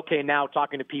like he's okay now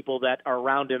talking to people that are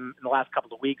around him in the last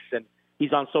couple of weeks, and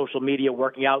he's on social media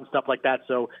working out and stuff like that.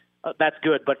 So that's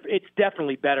good, but it's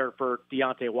definitely better for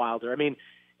Deontay Wilder. I mean,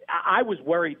 I was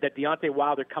worried that Deontay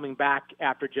Wilder coming back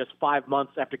after just 5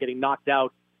 months after getting knocked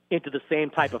out into the same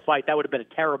type of fight, that would have been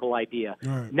a terrible idea.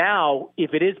 Right. Now,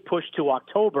 if it is pushed to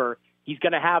October, he's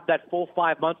going to have that full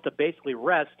 5 months to basically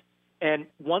rest. And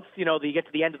once, they get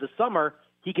to the end of the summer,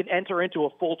 he can enter into a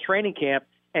full training camp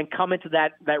and come into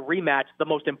that rematch, the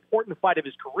most important fight of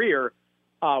his career,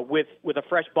 with a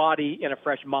fresh body and a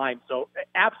fresh mind. So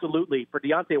absolutely, for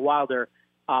Deontay Wilder,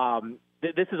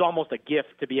 this is almost a gift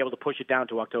to be able to push it down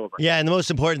to October. Yeah, and the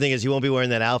most important thing is he won't be wearing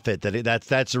that outfit.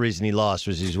 That's the reason he lost,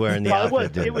 was he's wearing the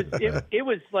outfit. It was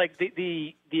like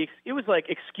it was like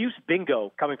excuse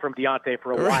bingo coming from Deontay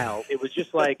for a while. It was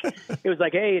just like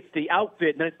hey, it's the outfit,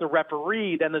 and then it's the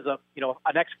referee, then there's an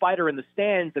ex-fighter in the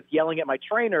stands that's yelling at my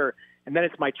trainer, and then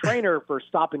it's my trainer for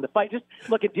stopping the fight. Just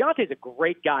look, Deontay's a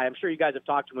great guy. I'm sure you guys have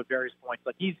talked to him at various points.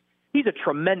 Like he's a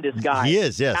tremendous guy. He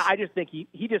is, yes. I just think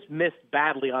he just missed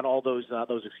badly on all those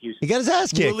excuses. He got his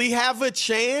ass kicked. Will he have a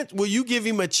chance? Will you give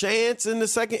him a chance in the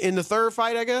third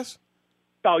fight, I guess?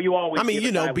 Oh, you always. I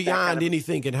mean, beyond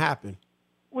anything can happen.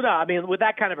 Well, no, I mean, with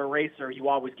that kind of a racer, you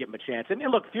always give him a chance. And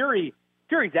look, Fury's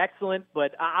excellent,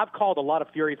 but I've called a lot of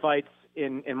Fury fights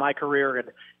in my career, and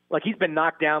like he's been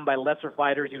knocked down by lesser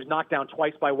fighters. He was knocked down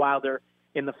twice by Wilder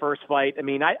in the first fight. I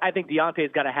mean, I think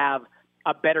Deontay's got to have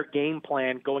a better game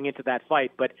plan going into that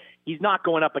fight, but he's not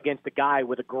going up against a guy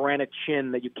with a granite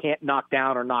chin that you can't knock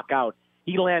down or knock out.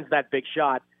 He lands that big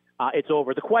shot, it's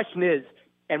over. The question is,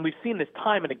 and we've seen this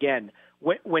time and again,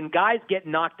 when guys get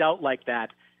knocked out like that,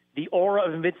 the aura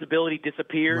of invincibility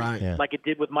disappears, like it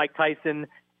did with Mike Tyson,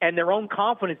 and their own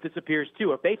confidence disappears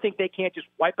too. If they think they can't just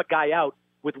wipe a guy out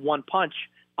with one punch,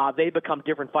 they become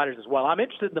different fighters as well. I'm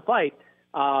interested in the fight.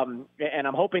 And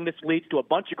I'm hoping this leads to a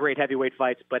bunch of great heavyweight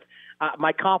fights, but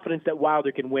my confidence that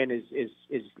Wilder can win is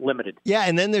limited. Yeah,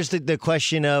 and then there's the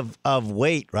question of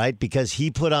weight, right? Because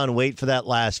he put on weight for that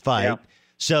last fight. Yeah.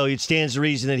 So it stands to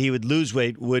reason that he would lose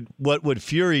weight. What would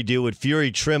Fury do? Would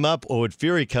Fury trim up, or would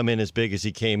Fury come in as big as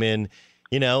he came in?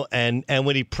 And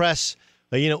would he press?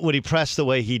 Would he press the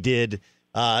way he did?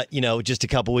 Just a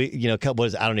couple weeks,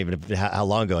 I don't even know how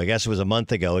long ago. I guess it was a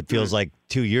month ago. It feels like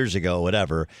 2 years ago,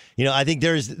 whatever. I think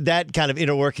there's that kind of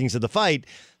inner workings of the fight.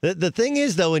 The thing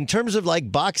is, though, in terms of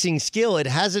like boxing skill, it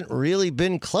hasn't really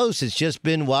been close. It's just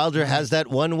been Wilder has that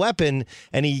one weapon,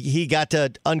 and he got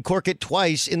to uncork it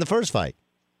twice in the first fight.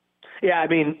 Yeah, I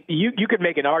mean, you could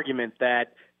make an argument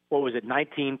that,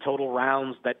 19 total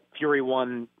rounds, that Fury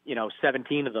won,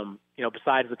 17 of them,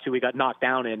 besides the two he got knocked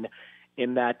down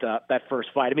in that first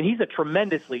fight. I mean, he's a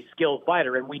tremendously skilled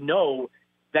fighter, and we know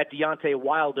that Deontay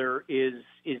Wilder is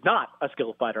not a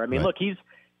skilled fighter. I mean, Look, he's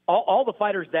all the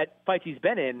fights he's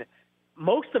been in,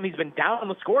 most of them he's been down on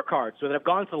the scorecard, so that have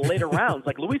gone to the later rounds.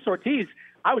 Like Luis Ortiz,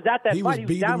 I was at that fight. He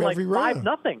was down like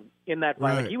 5-0 in that fight.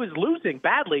 Right. Like, he was losing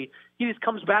badly. He just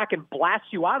comes back and blasts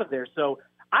you out of there. So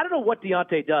I don't know what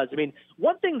Deontay does. I mean,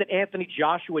 one thing that Anthony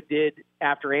Joshua did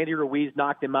after Andy Ruiz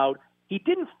knocked him out, he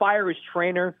didn't fire his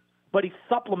trainer, but he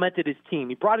supplemented his team.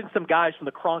 He brought in some guys from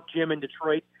the Kronk Gym in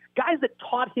Detroit, guys that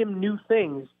taught him new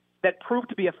things that proved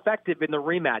to be effective in the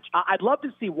rematch. I'd love to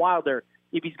see Wilder,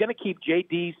 if he's going to keep Jay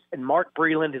Deese and Mark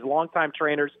Breland, his longtime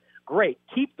trainers, great,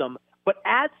 keep them, but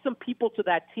add some people to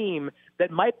that team that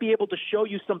might be able to show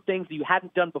you some things that you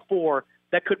hadn't done before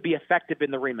that could be effective in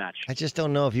the rematch. I just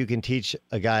don't know if you can teach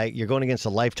a guy, you're going against a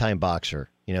lifetime boxer,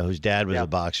 whose dad was a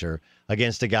boxer,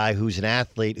 against a guy who's an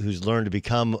athlete who's learned to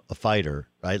become a fighter,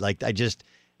 right? Like, I just...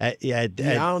 I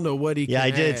don't know what he can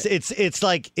add. It's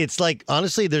like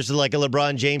honestly, there's like a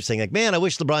LeBron James thing. Like, man, I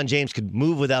wish LeBron James could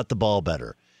move without the ball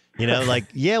better.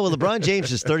 LeBron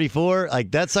James is 34.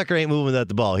 Like, that sucker ain't moving without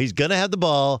the ball. He's gonna have the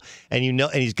ball, and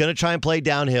and he's gonna try and play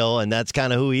downhill, and that's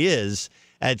kind of who he is.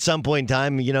 At some point in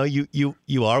time, you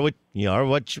are what you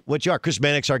are. Chris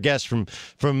Mannix, our guest from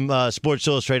Sports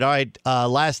Illustrated. All right,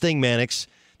 last thing, Mannix.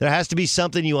 There has to be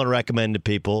something you want to recommend to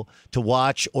people to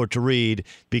watch or to read,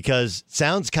 because it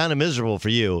sounds kind of miserable for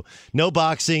you. No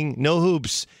boxing, no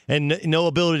hoops, and no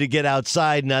ability to get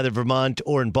outside in either Vermont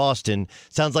or in Boston.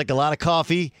 Sounds like a lot of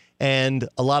coffee and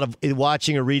a lot of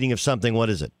watching or reading of something. What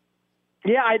is it?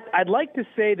 Yeah, I'd like to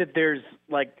say that there's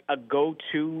like a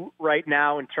go-to right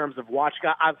now in terms of watch.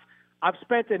 I've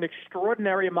spent an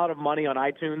extraordinary amount of money on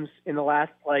iTunes in the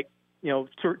last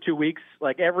 2 weeks.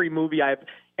 Like, every movie I've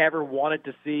ever wanted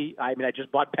to see. I mean, I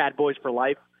just bought Bad Boys for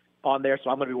Life on there, so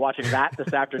I'm going to be watching that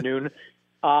this afternoon.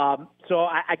 So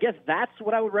I guess that's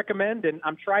what I would recommend. And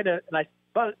I'm trying to,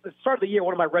 but at the start of the year,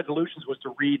 one of my resolutions was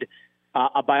to read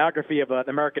a biography of an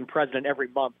American president every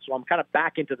month. So I'm kind of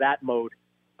back into that mode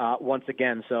once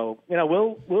again. So,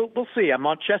 we'll see. I'm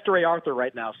on Chester A. Arthur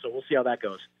right now, so we'll see how that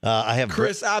goes.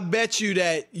 Chris, I bet you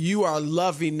that you are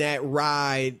loving that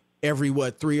ride every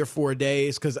 3 or 4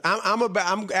 days, because I'm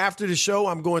after the show,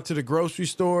 I'm going to the grocery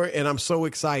store, and I'm so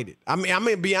excited. I mean, I'm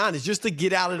gonna be honest, just to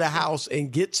get out of the house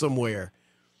and get somewhere.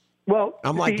 Well,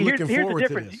 I'm looking forward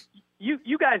to this.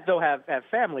 You guys though have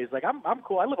families. Like, I'm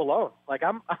cool. I live alone. Like,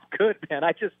 I'm good, man.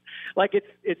 I just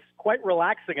it's quite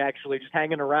relaxing actually, just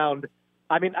hanging around.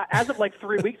 I mean, as of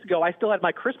 3 weeks ago, I still had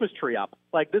my Christmas tree up.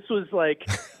 Like, this was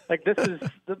Like this is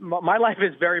my life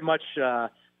is very much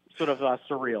sort of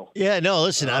surreal. Yeah, no,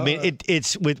 listen, I mean,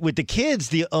 it's with the kids,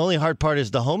 the only hard part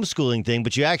is the homeschooling thing,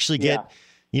 but you actually get,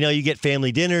 you get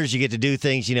family dinners, you get to do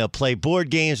things, play board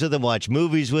games with them, watch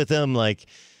movies with them. Like,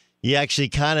 you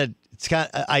actually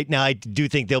I do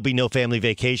think there'll be no family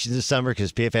vacations this summer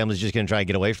because families are just going to try and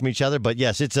get away from each other. But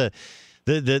yes, it's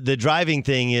the driving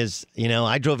thing is,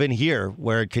 I drove in here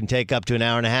where it can take up to an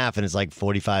hour and a half and it's like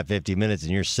 45, 50 minutes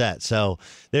and you're set. So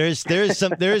there is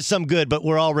some good, but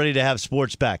we're all ready to have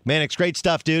sports back. Mannix, great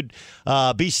stuff, dude.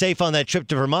 Be safe on that trip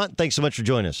to Vermont. Thanks so much for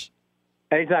joining us.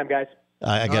 Anytime, guys.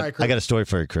 I got a story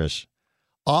for you, Chris.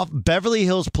 Beverly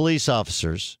Hills police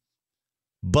officers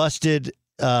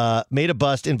made a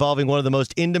bust involving one of the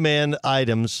most in-demand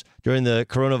items during the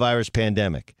coronavirus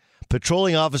pandemic.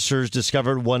 Patrolling officers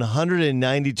discovered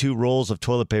 192 rolls of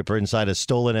toilet paper inside a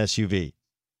stolen SUV.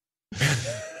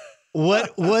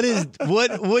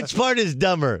 Which part is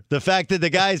dumber? The fact that the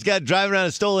guy's got driving around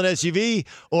a stolen SUV,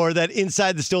 or that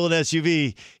inside the stolen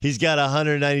SUV he's got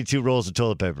 192 rolls of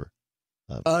toilet paper?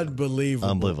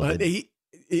 Unbelievable. He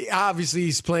obviously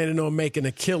he's planning on making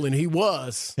a killing. He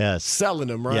was selling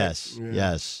them, right? Yes.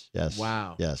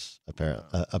 Wow. Yes.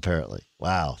 Apparently.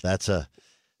 Wow. That's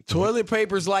toilet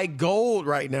paper's like gold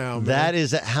right now, man. That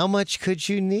is how much could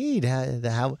you need?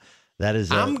 I'm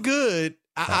good.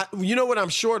 You know what I'm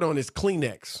short on is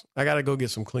Kleenex. I got to go get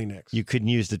some Kleenex. You couldn't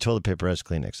use the toilet paper as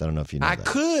Kleenex. I don't know if you know that. I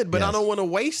could, but I don't want to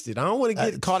waste it. I don't want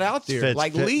to get caught out there.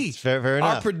 Lee. Fair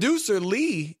enough. Our producer,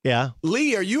 Lee. Yeah.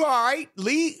 Lee, are you all right?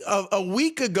 Lee, a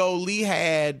week ago, Lee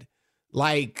had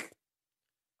like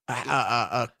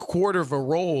a quarter of a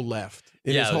roll left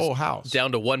in his whole house.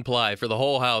 Down to one ply for the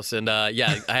whole house. And I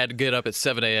had to get up at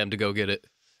 7 a.m. to go get it.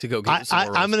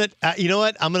 I'm gonna. You know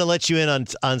what? I'm gonna let you in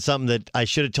on something that I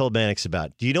should have told Mannix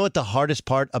about. Do you know what the hardest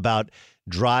part about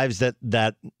drives that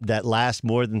last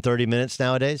more than 30 minutes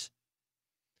nowadays?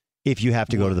 If you have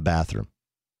to go to the bathroom.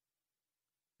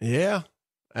 Yeah,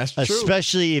 that's true.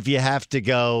 Especially if you have to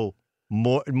go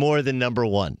more than number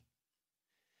one.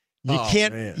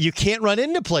 You can't run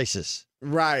into places.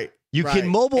 Right. You can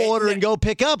mobile order and go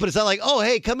pick up, but it's not like, oh,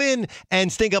 hey, come in and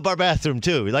stink up our bathroom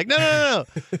too. You're like, no.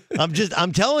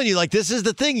 I'm telling you, like, this is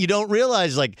the thing you don't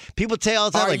realize. Like, people say all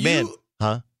the time,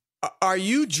 Are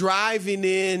you driving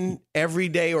in every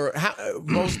day or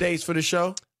most days for the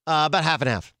show? About half and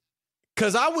half.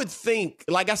 Because I would think,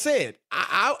 like I said,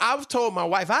 I've told my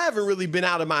wife I haven't really been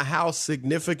out of my house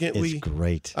significantly. It's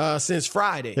great since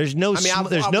Friday. There's no walk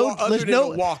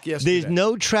yesterday. There's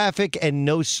no traffic and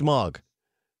no smog.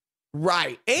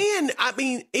 Right. And I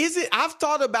mean, I've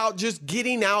thought about just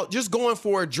getting out, just going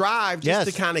for a drive just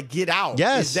to kind of get out.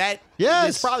 Yes.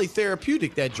 It's probably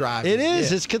therapeutic, that drive. It is.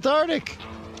 Yeah. It's cathartic.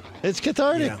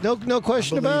 Yeah. No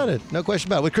question about it. No question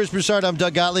about it. With Chris Broussard, I'm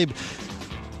Doug Gottlieb.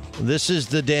 This is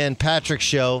the Dan Patrick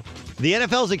Show. The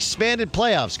NFL's expanded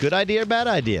playoffs. Good idea or bad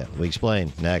idea? We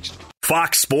explain next.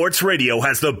 Fox Sports Radio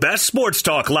has the best sports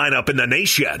talk lineup in the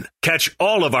nation. Catch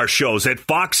all of our shows at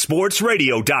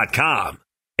foxsportsradio.com.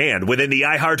 And within the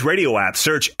iHeartRadio app,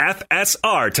 search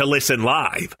FSR to listen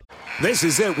live. This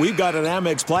is it. We've got an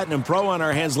Amex Platinum Pro on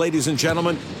our hands, ladies and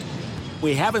gentlemen.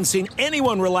 We haven't seen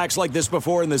anyone relax like this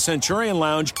before in the Centurion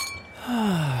Lounge.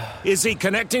 Is he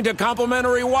connecting to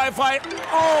complimentary Wi-Fi?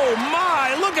 Oh,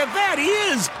 my. Look at that. He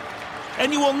is.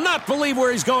 And you will not believe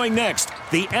where he's going next.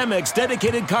 The Amex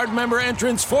dedicated card member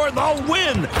entrance for the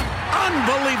win.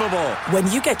 Unbelievable.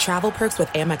 When you get travel perks with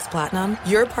Amex Platinum,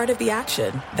 you're part of the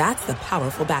action. That's the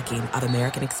powerful backing of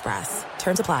American Express.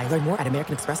 Terms apply. Learn more at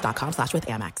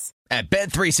americanexpress.com/withAmex. At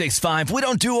Bet365, we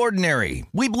don't do ordinary.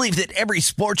 We believe that every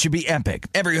sport should be epic.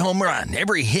 Every home run,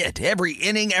 every hit, every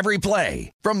inning, every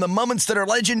play. From the moments that are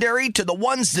legendary to the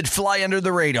ones that fly under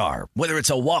the radar. Whether it's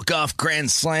a walk-off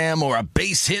grand slam or a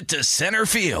base hit to center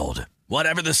field.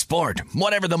 Whatever the sport,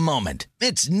 whatever the moment,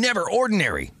 it's never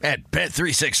ordinary at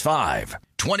Bet365.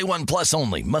 21 plus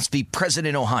only. Must be present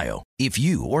in Ohio. If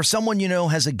you or someone you know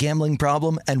has a gambling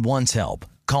problem and wants help,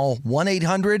 call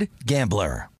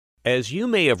 1-800-GAMBLER. As you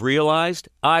may have realized,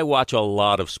 I watch a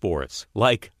lot of sports.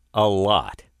 Like, a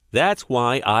lot. That's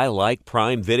why I like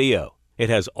Prime Video.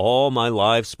 It has all my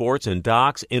live sports and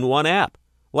docs in one app.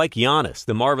 Like Giannis,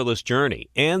 The Marvelous Journey,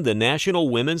 and the National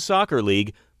Women's Soccer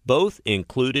League, both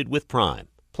included with Prime.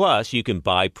 Plus, you can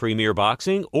buy Premier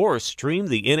Boxing or stream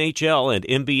the NHL and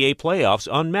NBA playoffs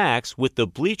on Max with the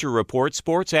Bleacher Report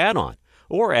Sports add-on,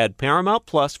 or add Paramount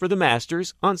Plus for the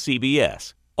Masters on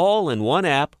CBS. All in one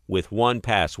app with one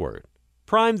password.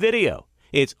 Prime Video.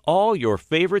 It's all your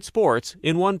favorite sports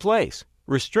in one place.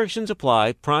 Restrictions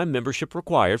apply. Prime membership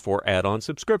required for add-on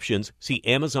subscriptions. See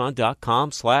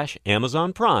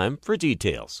Amazon.com/Amazon Prime for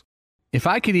details. If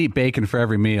I could eat bacon for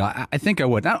every meal, I think I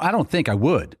would. I don't think I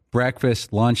would.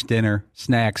 Breakfast, lunch, dinner,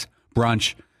 snacks,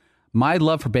 brunch. My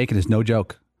love for bacon is no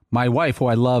joke. My wife, who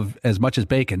I love as much as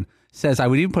bacon, says I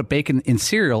would even put bacon in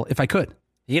cereal if I could.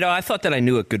 I thought that I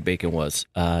knew what good bacon was.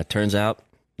 Turns out,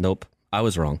 nope, I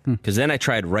was wrong. Because then I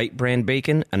tried right brand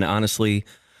bacon, and honestly,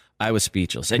 I was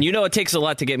speechless. And it takes a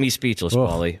lot to get me speechless,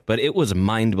 Paulie, but it was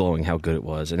mind-blowing how good it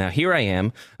was. And now here I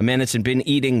am, a man that's been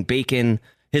eating bacon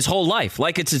his whole life,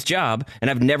 like it's his job, and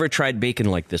I've never tried bacon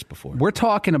like this before. We're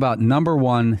talking about number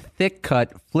one,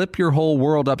 thick-cut, flip your whole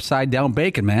world upside-down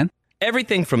bacon, man.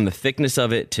 Everything from the thickness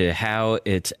of it to how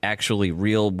it's actually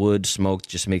real wood smoked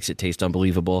just makes it taste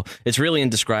unbelievable. It's really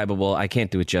indescribable. I can't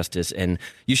do it justice, and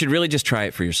you should really just try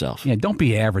it for yourself. Yeah, don't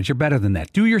be average. You're better than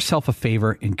that. Do yourself a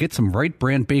favor and get some right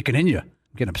brand bacon in you. I'm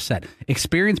getting upset.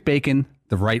 Experience bacon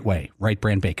the right way. Right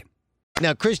brand bacon.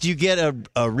 Now, Chris, do you get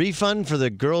a refund for the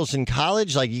girls in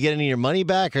college? Like, you get any of your money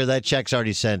back, or that check's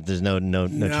already sent? There's no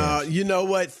chance. You know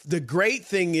what? The great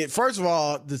thing is, first of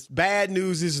all, the bad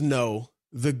news is no.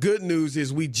 The good news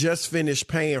is we just finished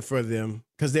paying for them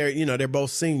because they're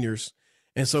both seniors,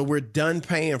 and so we're done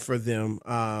paying for them.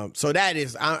 So that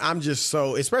is, I'm just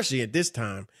so, especially at this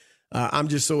time, I'm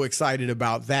just so excited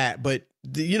about that. But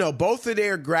both of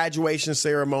their graduation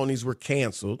ceremonies were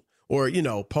canceled or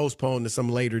postponed to some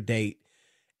later date.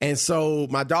 And so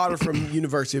my daughter from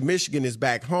University of Michigan is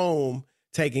back home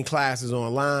taking classes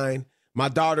online. My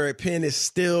daughter at Penn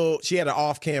she had an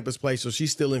off-campus place, so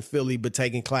she's still in Philly, but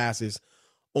taking classes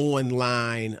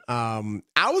online.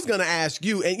 I was going to ask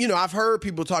you, and I've heard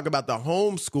people talk about the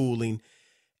homeschooling,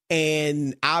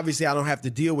 and obviously I don't have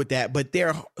to deal with that, but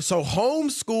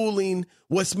homeschooling,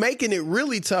 what's making it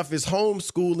really tough is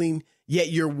homeschooling, yet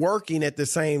you're working at the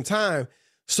same time.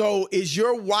 So is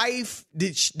your wife,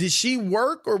 did she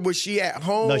work or was she at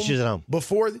home? No, she was at home.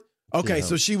 Before? Okay,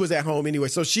 so she was at home anyway.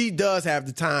 So she does have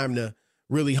the time to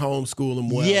really homeschool them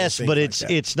well. Yes, but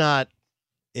it's not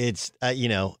it's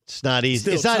not easy.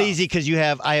 Still it's not tough. easy because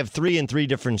I have 3 in 3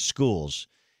 different schools.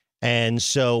 And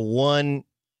so one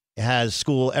has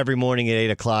school every morning at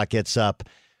 8:00, gets up.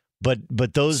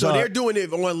 But those so they're doing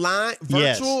it online,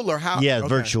 virtual, or how? Yeah, okay.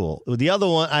 virtual. The other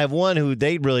one, I have one who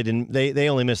they really didn't. They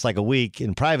only missed like a week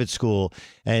in private school,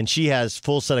 and she has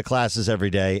full set of classes every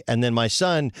day. And then my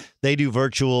son, they do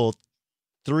virtual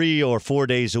 3 or 4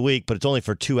 days a week, but it's only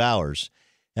for 2 hours,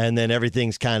 and then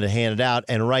everything's kind of handed out.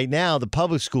 And right now, the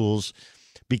public schools,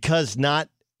 because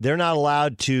they're not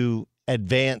allowed to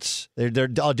advance. They're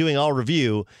doing all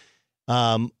review.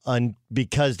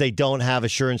 Because they don't have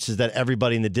assurances that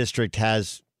everybody in the district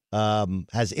has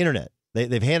internet.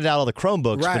 They've handed out all the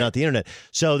Chromebooks, right, but not the internet.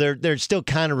 So they're still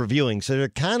kind of reviewing. So they're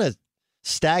kind of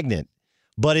stagnant.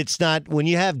 But it's not, when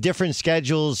you have different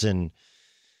schedules and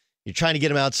you're trying to get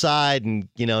them outside and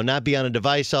not be on a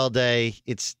device all day,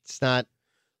 it's not.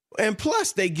 And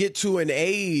plus, they get to an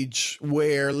age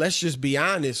where, let's just be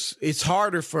honest, it's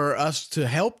harder for us to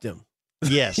help them.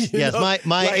 Yes. My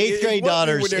like 8th grade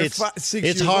daughters,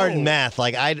 it's hard in math.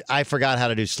 Like I forgot how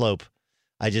to do slope.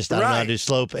 I don't know how to do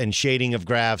slope and shading of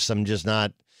graphs. I'm just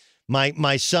not.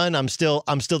 My son, I'm still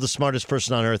the smartest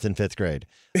person on earth in 5th grade.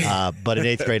 But in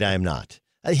 8th grade, I am not.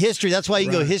 History. That's why you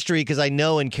go history, because I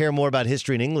know and care more about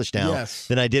history and English now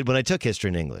than I did when I took history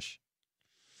and English.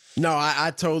 No,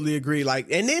 I totally agree.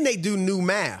 And then they do new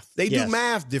math. They do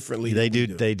math differently. They do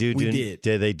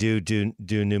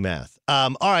new math.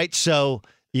 All right, so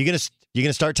you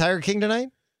gonna start Tiger King tonight?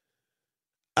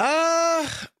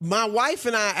 My wife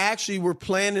and I actually were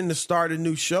planning to start a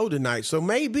new show tonight, so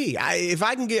maybe if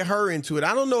I can get her into it.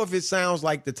 I don't know if it sounds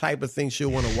like the type of thing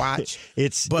she'll want to watch.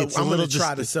 But I'm going to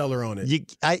try to sell her on it.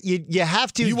 You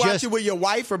have to. You watch it with your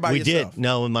wife or by yourself? We did.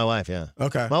 No, with my wife. Yeah.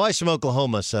 Okay. My wife's from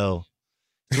Oklahoma, so.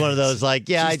 It's one of those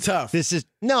tough.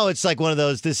 It's like one of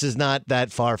those, this is not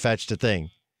that far-fetched a thing.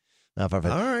 Not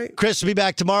far-fetched. All right. Chris will be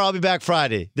back tomorrow. I'll be back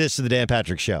Friday. This is the Dan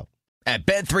Patrick Show. At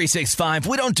Bet365,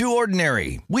 we don't do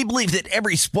ordinary. We believe that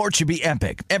every sport should be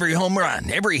epic. Every home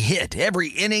run, every hit, every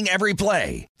inning, every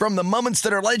play. From the moments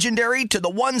that are legendary to the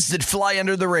ones that fly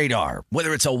under the radar.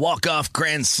 Whether it's a walk-off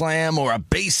grand slam or a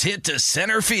base hit to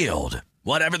center field.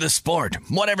 Whatever the sport,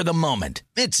 whatever the moment,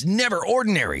 it's never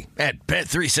ordinary at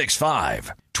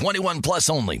Bet365. 21 plus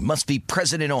only. Must be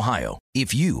present in Ohio.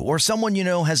 If you or someone you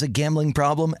know has a gambling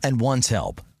problem and wants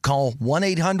help, call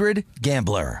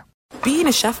 1-800-GAMBLER. Being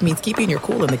a chef means keeping your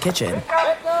cool in the kitchen.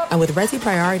 And with Resi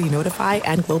Priority Notify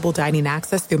and Global Dining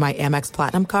Access through my Amex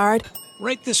Platinum card,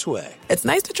 right this way. It's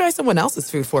nice to try someone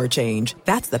else's food for a change.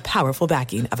 That's the powerful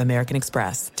backing of American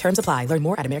Express. Terms apply. Learn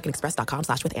more at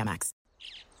americanexpress.com/withAmex.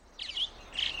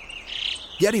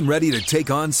 Getting ready to take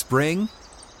on spring?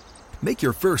 Make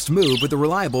your first move with the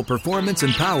reliable performance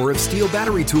and power of Steel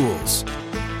battery tools.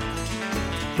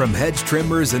 From hedge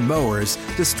trimmers and mowers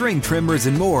to string trimmers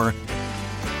and more,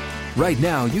 right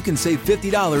now you can save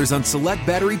 $50 on select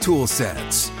battery tool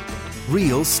sets.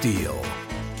 Real Steel.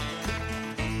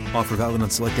 Offer valid on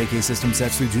select AK system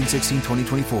sets through June 16,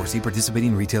 2024. See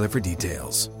participating retailer for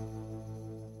details.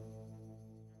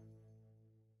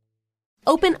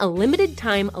 Open a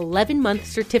limited-time 11-month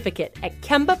certificate at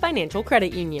Kemba Financial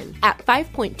Credit Union. At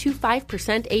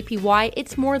 5.25% APY,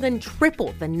 it's more than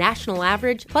triple the national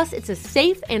average, plus it's a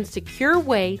safe and secure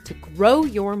way to grow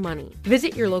your money.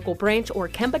 Visit your local branch or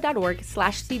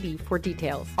kemba.org/cb for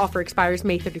details. Offer expires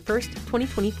May 31st,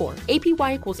 2024.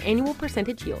 APY equals annual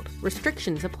percentage yield.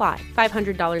 Restrictions apply.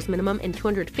 $500 minimum and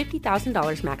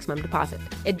 $250,000 maximum deposit.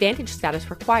 Advantage status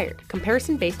required.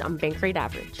 Comparison based on bank rate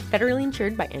average. Federally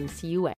insured by NCUA.